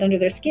peptide under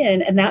their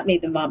skin, and that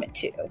made them vomit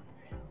too,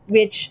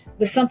 which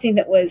was something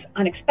that was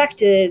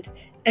unexpected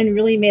and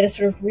really made us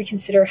sort of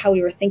reconsider how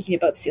we were thinking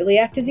about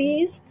celiac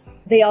disease.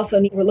 They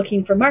also were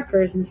looking for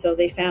markers, and so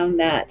they found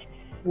that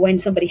when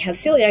somebody has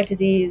celiac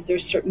disease,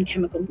 there's certain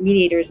chemical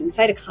mediators and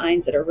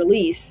cytokines that are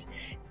released,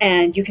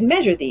 and you can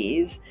measure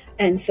these.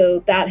 And so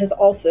that has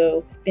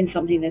also been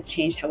something that's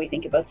changed how we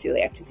think about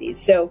celiac disease.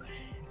 So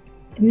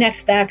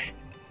NextVax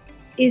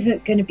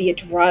isn't going to be a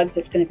drug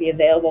that's going to be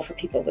available for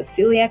people with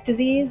celiac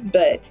disease,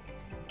 but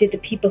did the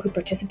people who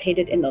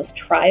participated in those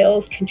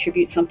trials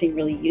contribute something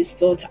really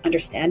useful to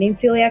understanding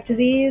celiac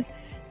disease?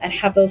 And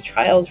have those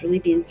trials really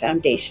been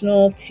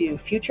foundational to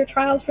future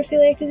trials for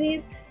celiac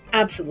disease?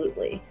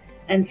 Absolutely.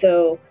 And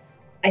so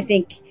I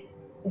think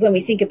when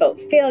we think about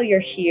failure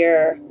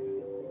here,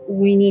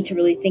 we need to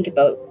really think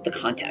about the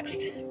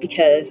context,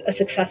 because a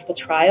successful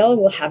trial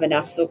will have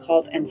enough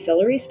so-called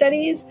ancillary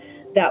studies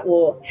that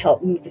will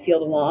help move the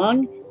field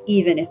along,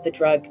 even if the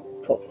drug,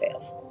 quote,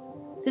 fails.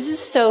 This is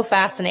so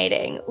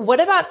fascinating. What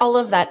about all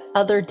of that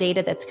other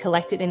data that's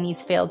collected in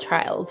these failed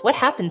trials? What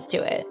happens to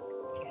it?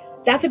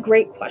 That's a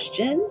great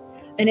question.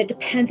 And it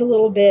depends a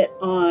little bit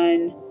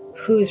on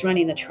who's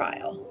running the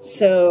trial.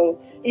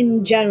 So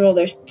in general,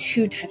 there's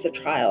two types of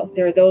trials.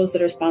 There are those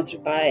that are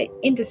sponsored by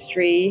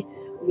industry,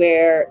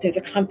 where there's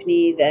a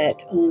company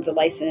that owns a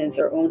license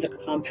or owns a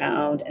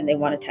compound and they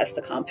want to test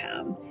the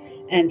compound.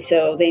 And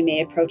so they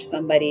may approach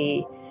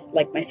somebody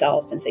like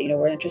myself and say,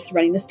 we're interested in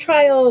running this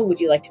trial. Would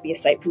you like to be a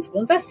site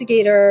principal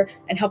investigator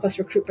and help us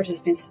recruit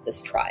participants to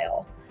this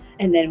trial?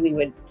 And then we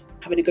would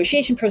have a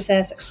negotiation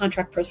process, a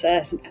contract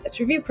process, an ethics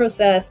review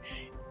process.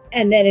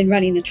 And then in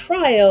running the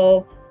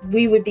trial,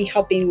 we would be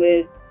helping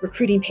with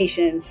recruiting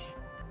patients,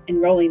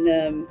 enrolling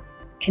them,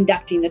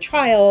 conducting the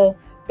trial,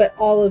 but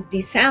all of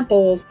these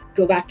samples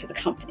go back to the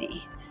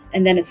company.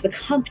 And then it's the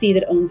company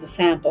that owns the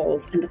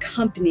samples and the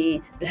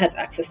company that has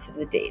access to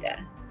the data.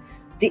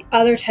 The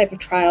other type of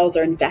trials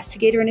are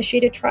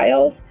investigator-initiated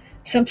trials.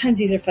 Sometimes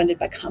these are funded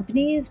by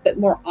companies, but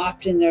more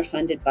often they're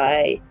funded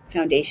by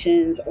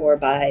foundations or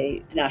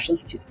by the National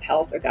Institutes of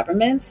Health or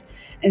governments.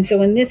 And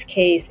so in this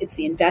case, it's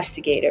the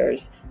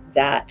investigators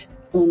that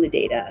own the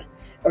data,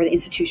 or the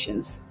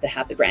institutions that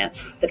have the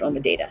grants that own the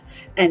data.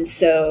 And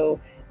so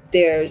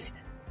there's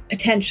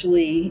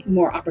potentially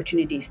more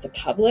opportunities to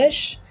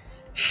publish.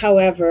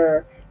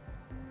 However,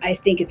 I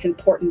think it's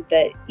important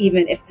that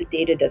even if the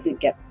data doesn't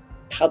get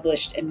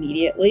published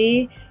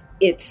immediately,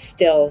 it's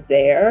still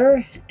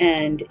there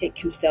and it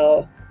can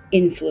still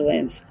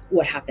influence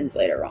what happens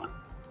later on.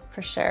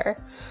 For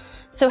sure.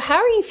 So how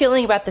are you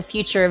feeling about the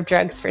future of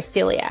drugs for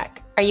celiac?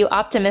 Are you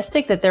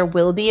optimistic that there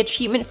will be a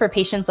treatment for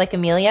patients like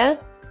Amelia?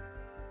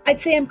 I'd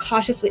say I'm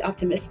cautiously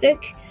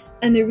optimistic.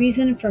 And the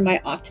reason for my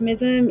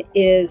optimism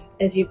is,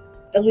 as you've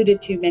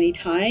alluded to many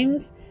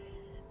times,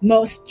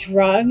 most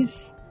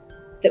drugs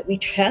that we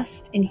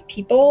test in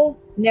people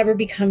never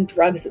become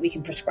drugs that we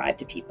can prescribe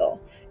to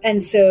people.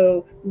 And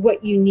so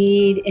what you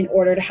need in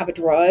order to have a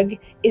drug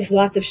is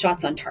lots of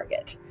shots on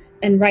target.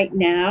 And right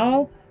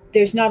now,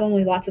 there's not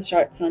only lots of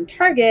shots on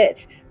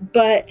target,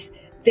 but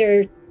there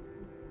are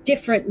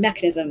different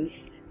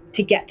mechanisms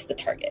to get to the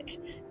target.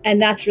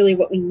 And that's really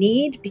what we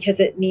need, because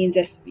it means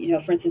if,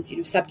 for instance,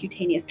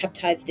 subcutaneous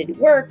peptides didn't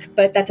work,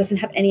 but that doesn't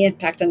have any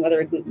impact on whether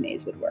a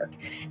glutenase would work.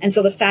 And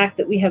so the fact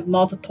that we have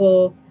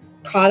multiple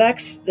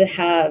products that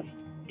have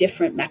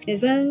different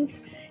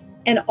mechanisms,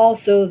 and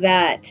also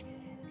that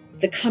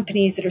the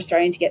companies that are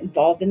starting to get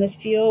involved in this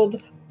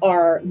field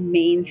are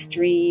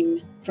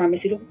mainstream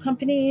pharmaceutical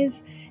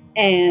companies,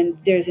 and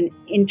there's an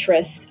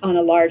interest on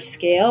a large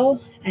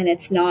scale, and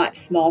it's not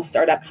small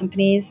startup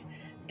companies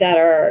that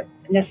are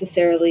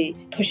necessarily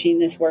pushing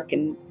this work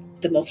and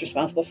the most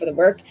responsible for the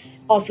work,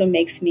 also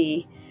makes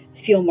me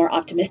feel more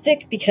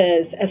optimistic,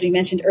 because as we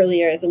mentioned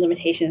earlier, the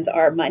limitations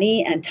are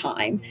money and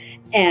time.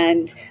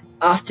 And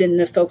often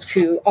the folks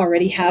who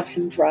already have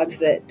some drugs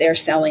that they're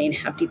selling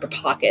have deeper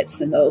pockets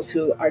than those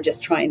who are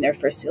just trying their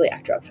first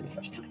celiac drug for the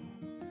first time.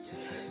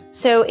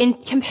 So in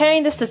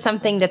comparing this to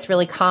something that's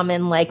really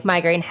common, like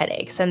migraine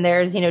headaches, and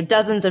there's,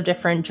 dozens of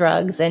different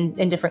drugs and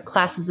different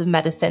classes of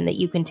medicine that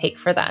you can take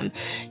for them,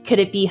 could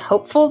it be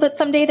hopeful that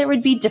someday there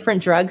would be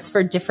different drugs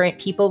for different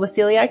people with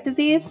celiac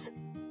disease?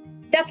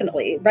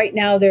 Definitely. Right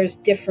now, there's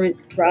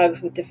different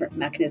drugs with different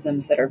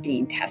mechanisms that are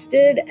being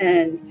tested,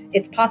 and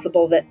it's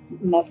possible that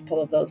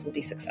multiple of those will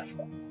be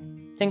successful.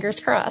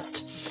 Fingers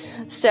crossed.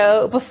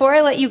 So before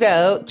I let you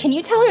go, can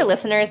you tell our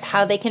listeners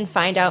how they can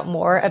find out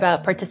more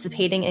about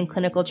participating in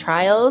clinical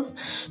trials,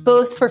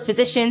 both for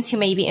physicians who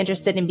may be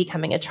interested in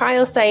becoming a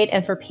trial site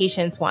and for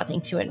patients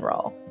wanting to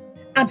enroll?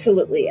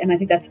 Absolutely. And I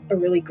think that's a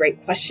really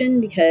great question,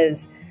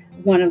 because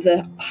one of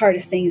the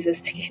hardest things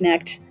is to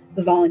connect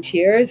the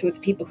volunteers with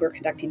the people who are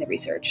conducting the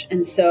research.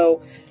 And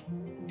so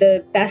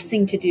the best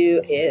thing to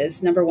do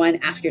is, number one,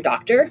 ask your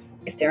doctor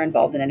if they're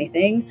involved in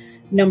anything.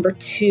 Number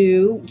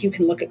two, you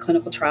can look at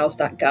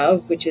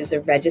clinicaltrials.gov, which is a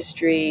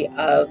registry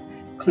of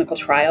clinical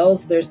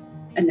trials. There's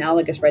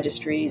analogous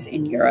registries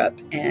in Europe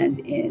and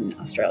in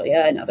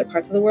Australia and other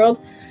parts of the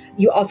world.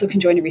 You also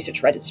can join a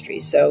research registry.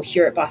 So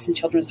here at Boston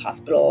Children's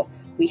Hospital,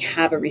 we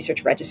have a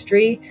research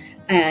registry,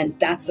 and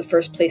that's the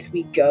first place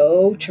we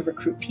go to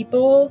recruit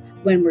people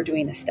when we're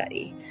doing a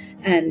study.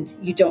 And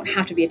you don't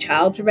have to be a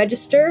child to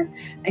register,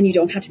 and you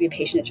don't have to be a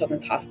patient at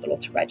Children's Hospital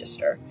to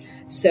register.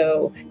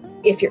 So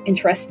if you're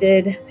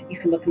interested, you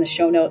can look in the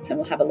show notes and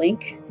we'll have a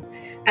link.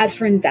 As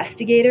for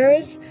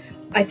investigators,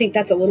 I think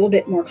that's a little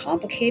bit more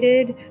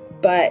complicated,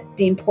 but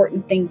the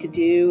important thing to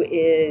do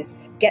is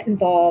get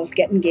involved,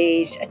 get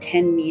engaged,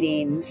 attend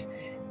meetings.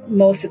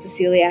 Most of the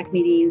celiac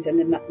meetings and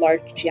the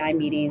large GI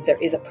meetings, there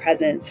is a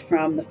presence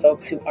from the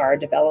folks who are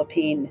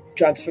developing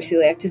drugs for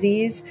celiac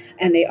disease,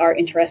 and they are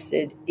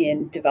interested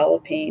in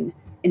developing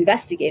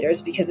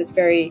investigators, because it's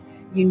very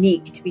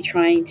unique to be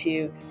trying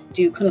to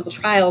do clinical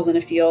trials in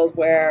a field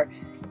where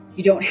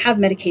you don't have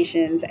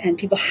medications and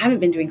people haven't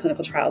been doing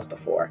clinical trials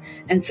before.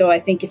 And so I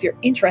think if you're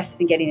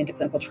interested in getting into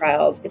clinical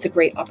trials, it's a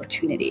great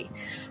opportunity.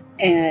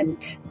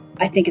 And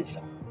I think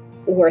it's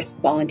worth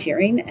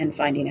volunteering and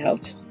finding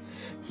out.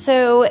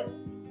 So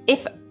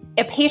if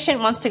a patient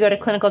wants to go to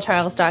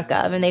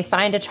clinicaltrials.gov and they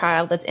find a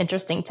trial that's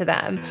interesting to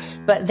them,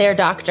 but their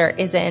doctor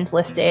isn't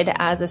listed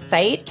as a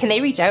site, can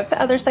they reach out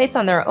to other sites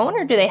on their own,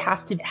 or do they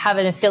have to have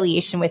an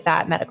affiliation with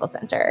that medical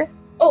center?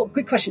 Oh,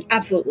 good question.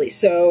 Absolutely.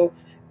 So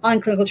on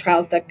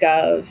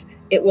clinicaltrials.gov,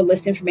 it will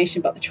list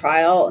information about the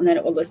trial, and then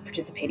it will list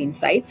participating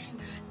sites.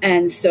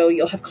 And so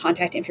you'll have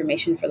contact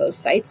information for those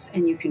sites,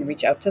 and you can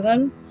reach out to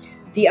them.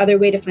 The other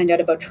way to find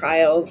out about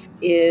trials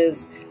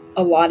is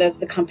a lot of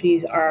the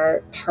companies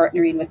are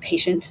partnering with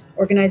patient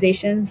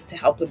organizations to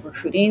help with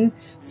recruiting.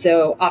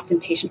 So often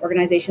patient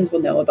organizations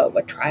will know about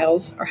what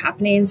trials are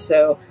happening.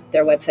 So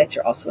their websites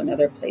are also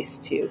another place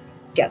to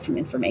get some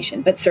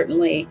information. But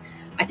certainly,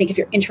 I think if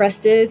you're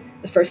interested,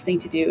 the first thing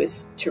to do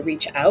is to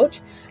reach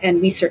out.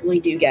 And we certainly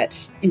do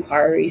get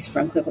inquiries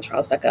from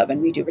clinicaltrials.gov,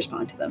 and we do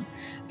respond to them.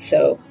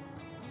 So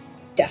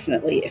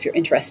definitely, if you're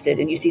interested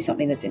and you see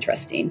something that's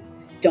interesting,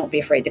 don't be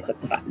afraid to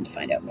click the button to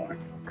find out more.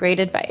 Great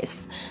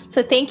advice.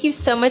 So thank you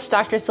so much,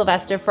 Dr.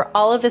 Silvester, for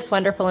all of this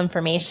wonderful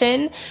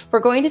information. We're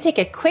going to take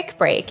a quick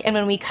break, and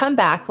when we come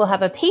back, we'll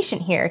have a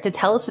patient here to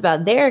tell us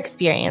about their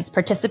experience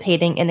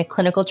participating in a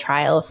clinical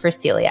trial for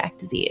celiac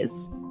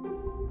disease.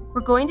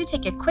 We're going to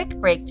take a quick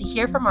break to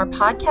hear from our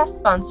podcast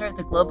sponsor,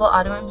 the Global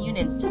Autoimmune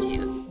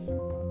Institute.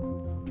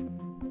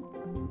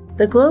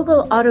 The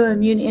Global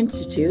Autoimmune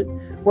Institute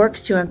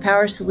works to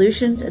empower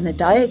solutions in the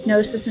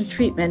diagnosis and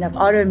treatment of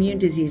autoimmune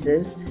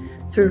diseases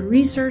through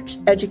research,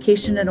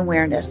 education, and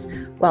awareness,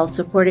 while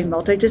supporting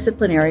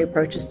multidisciplinary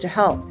approaches to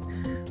health.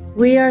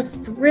 We are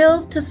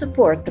thrilled to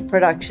support the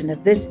production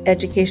of this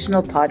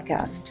educational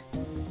podcast.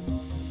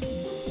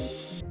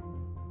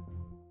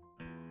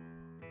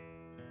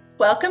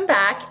 Welcome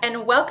back,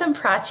 and welcome,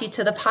 Prachi,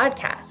 to the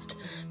podcast.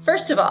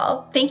 First of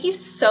all, thank you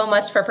so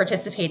much for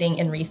participating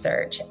in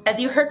research. As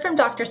you heard from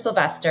Dr.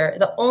 Silvester,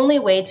 the only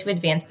way to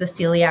advance the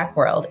celiac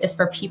world is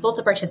for people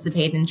to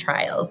participate in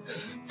trials.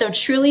 So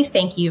truly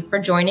thank you for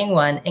joining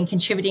one and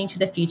contributing to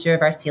the future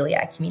of our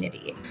celiac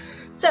community.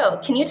 So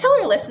can you tell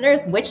our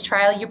listeners which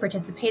trial you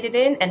participated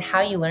in and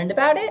how you learned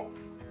about it?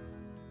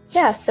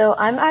 Yeah, so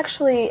I'm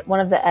actually one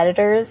of the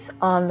editors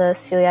on the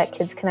Celiac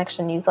Kids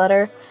Connection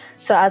newsletter.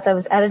 So as I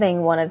was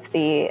editing one of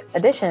the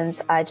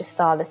editions, I just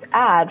saw this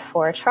ad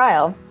for a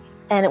trial,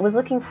 and it was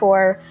looking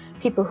for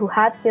people who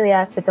have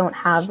celiac but don't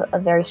have a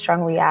very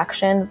strong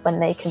reaction when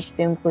they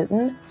consume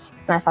gluten.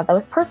 And I thought that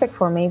was perfect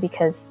for me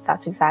because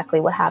that's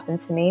exactly what happened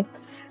to me.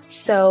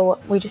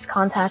 So we just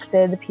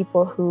contacted the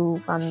people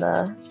who run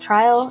the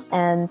trial,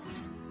 and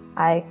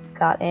I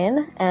got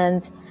in,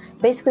 and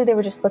basically they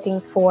were just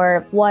looking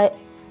for what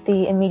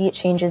the immediate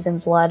changes in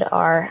blood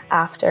are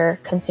after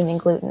consuming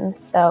gluten.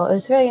 So it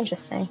was very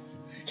interesting.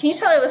 Can you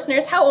tell our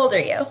listeners, how old are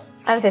you?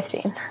 I'm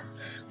 15.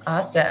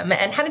 Awesome.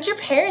 And how did your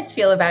parents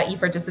feel about you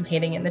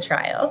participating in the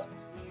trial?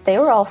 They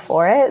were all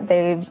for it.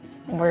 They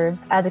were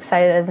as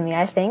excited as me,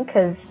 I think,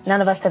 because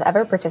none of us have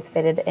ever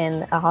participated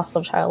in a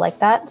hospital trial like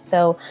that.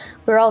 So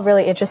we were all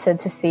really interested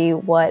to see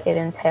what it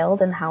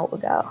entailed and how it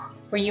would go.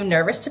 Were you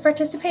nervous to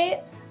participate?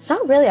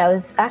 Not really. I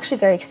was actually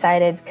very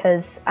excited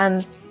because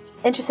I'm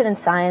interested in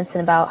science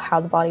and about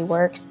how the body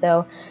works.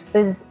 So it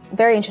was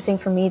very interesting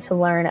for me to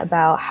learn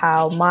about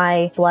how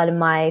my blood and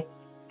my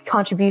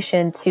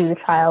contribution to the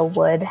trial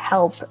would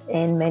help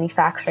in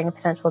manufacturing a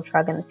potential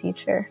drug in the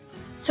future.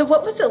 So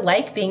what was it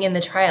like being in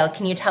the trial?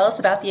 Can you tell us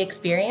about the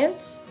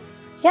experience?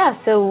 Yeah,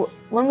 so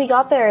when we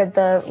got there,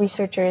 the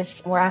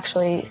researchers were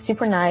actually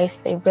super nice.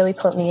 They really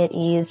put me at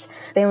ease.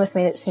 They almost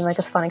made it seem like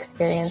a fun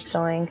experience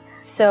going.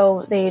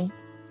 So they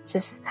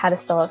just had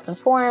us fill out some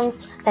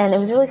forms, and it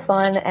was really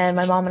fun. And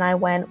my mom and I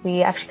went.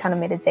 We actually kind of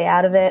made a day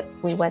out of it.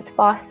 We went to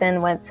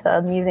Boston, went to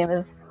the Museum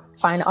of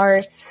Fine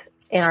Arts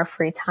in our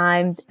free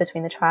time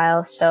between the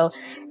trials. So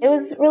it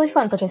was really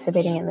fun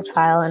participating in the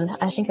trial, and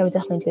I think I would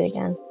definitely do it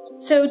again.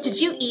 So did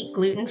you eat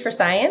gluten for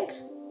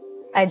science?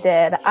 I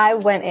did. I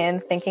went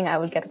in thinking I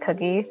would get a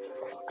cookie.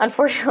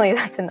 Unfortunately,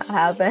 that did not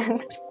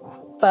happen.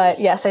 But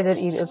yes, I did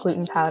eat a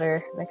gluten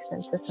powder mixed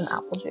into some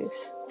apple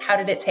juice. How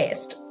did it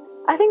taste?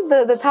 I think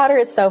the powder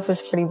itself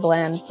was pretty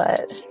bland,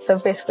 but so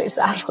basically just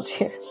apple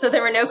juice. So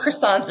there were no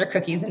croissants or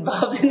cookies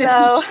involved in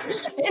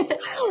this?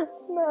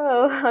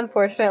 No,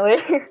 unfortunately.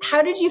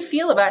 How did you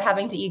feel about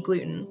having to eat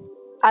gluten?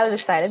 I was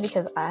excited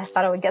because I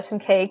thought I would get some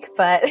cake,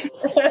 but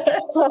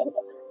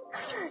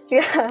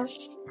yeah.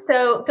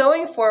 So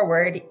going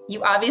forward,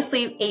 you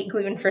obviously ate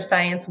gluten for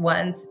science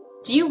once.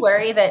 Do you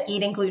worry that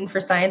eating gluten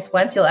for science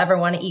once, you'll ever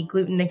want to eat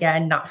gluten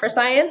again, not for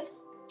science?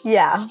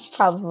 Yeah,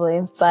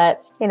 probably.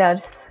 But,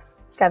 just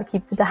got to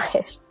keep the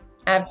diet.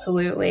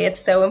 Absolutely.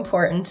 It's so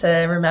important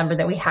to remember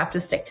that we have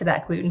to stick to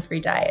that gluten-free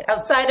diet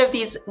outside of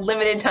these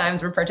limited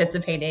times we're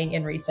participating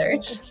in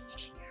research.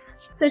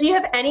 So do you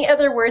have any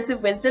other words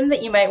of wisdom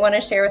that you might want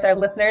to share with our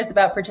listeners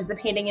about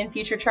participating in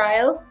future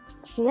trials?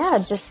 Yeah,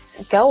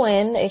 just go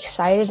in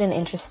excited and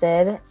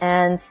interested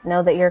and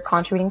know that you're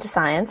contributing to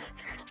science,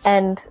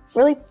 and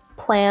really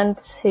plan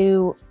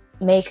to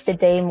make the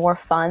day more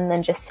fun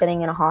than just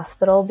sitting in a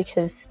hospital,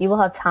 because you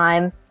will have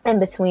time in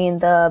between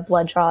the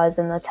blood draws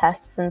and the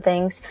tests and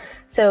things.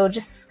 So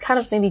just kind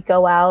of maybe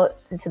go out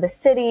into the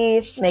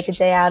city, make a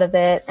day out of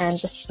it, and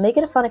just make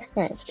it a fun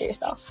experience for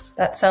yourself.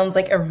 That sounds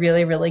like a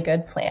really, really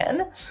good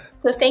plan.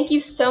 So thank you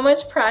so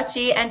much,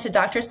 Prachi, and to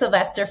Dr.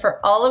 Silvester for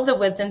all of the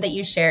wisdom that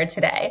you shared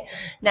today.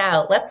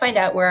 Now, let's find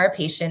out where our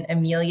patient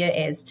Amelia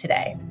is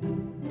today.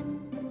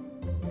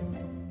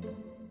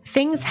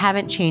 Things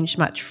haven't changed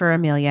much for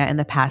Amelia in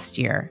the past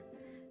year.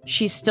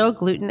 She's still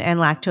gluten and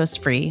lactose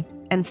free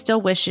and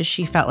still wishes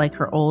she felt like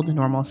her old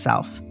normal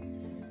self.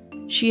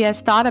 She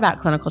has thought about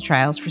clinical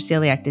trials for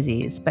celiac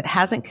disease, but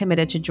hasn't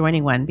committed to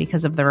joining one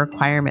because of the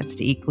requirements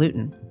to eat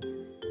gluten.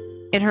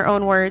 In her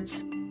own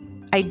words,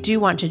 "I do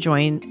want to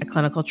join a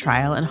clinical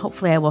trial, and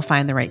hopefully I will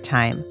find the right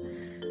time.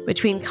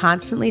 Between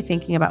constantly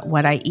thinking about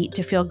what I eat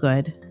to feel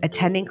good,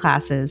 attending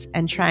classes,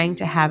 and trying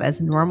to have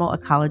as normal a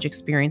college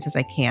experience as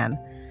I can,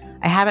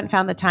 I haven't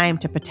found the time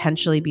to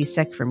potentially be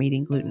sick from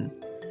eating gluten.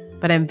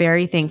 But I'm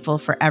very thankful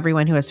for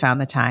everyone who has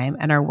found the time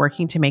and are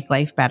working to make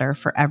life better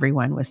for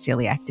everyone with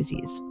celiac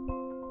disease."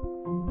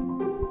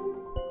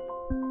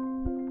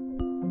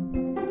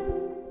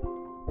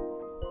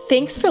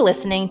 Thanks for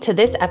listening to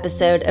this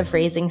episode of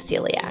Raising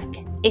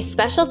Celiac. A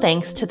special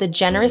thanks to the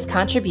generous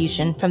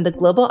contribution from the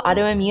Global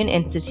Autoimmune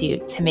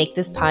Institute to make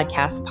this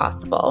podcast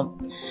possible.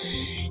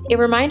 A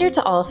reminder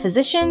to all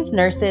physicians,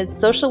 nurses,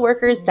 social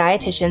workers,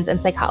 dietitians, and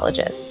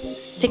psychologists.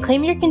 To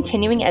claim your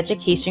continuing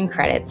education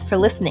credits for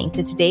listening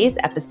to today's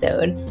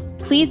episode,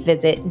 please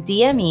visit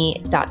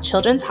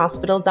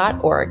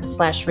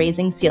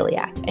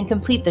dme.childrenshospital.org/raisingceliac and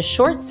complete the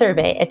short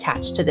survey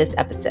attached to this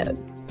episode.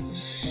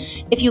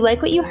 If you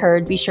like what you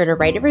heard, be sure to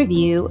write a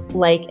review,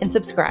 like, and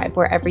subscribe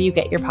wherever you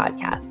get your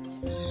podcasts.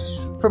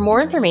 For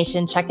more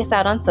information, check us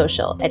out on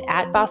social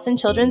at Boston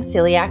Children's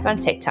Celiac on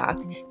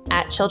TikTok,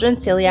 at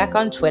Children's Celiac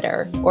on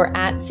Twitter, or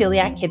at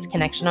Celiac Kids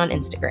Connection on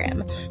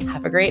Instagram.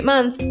 Have a great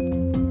month.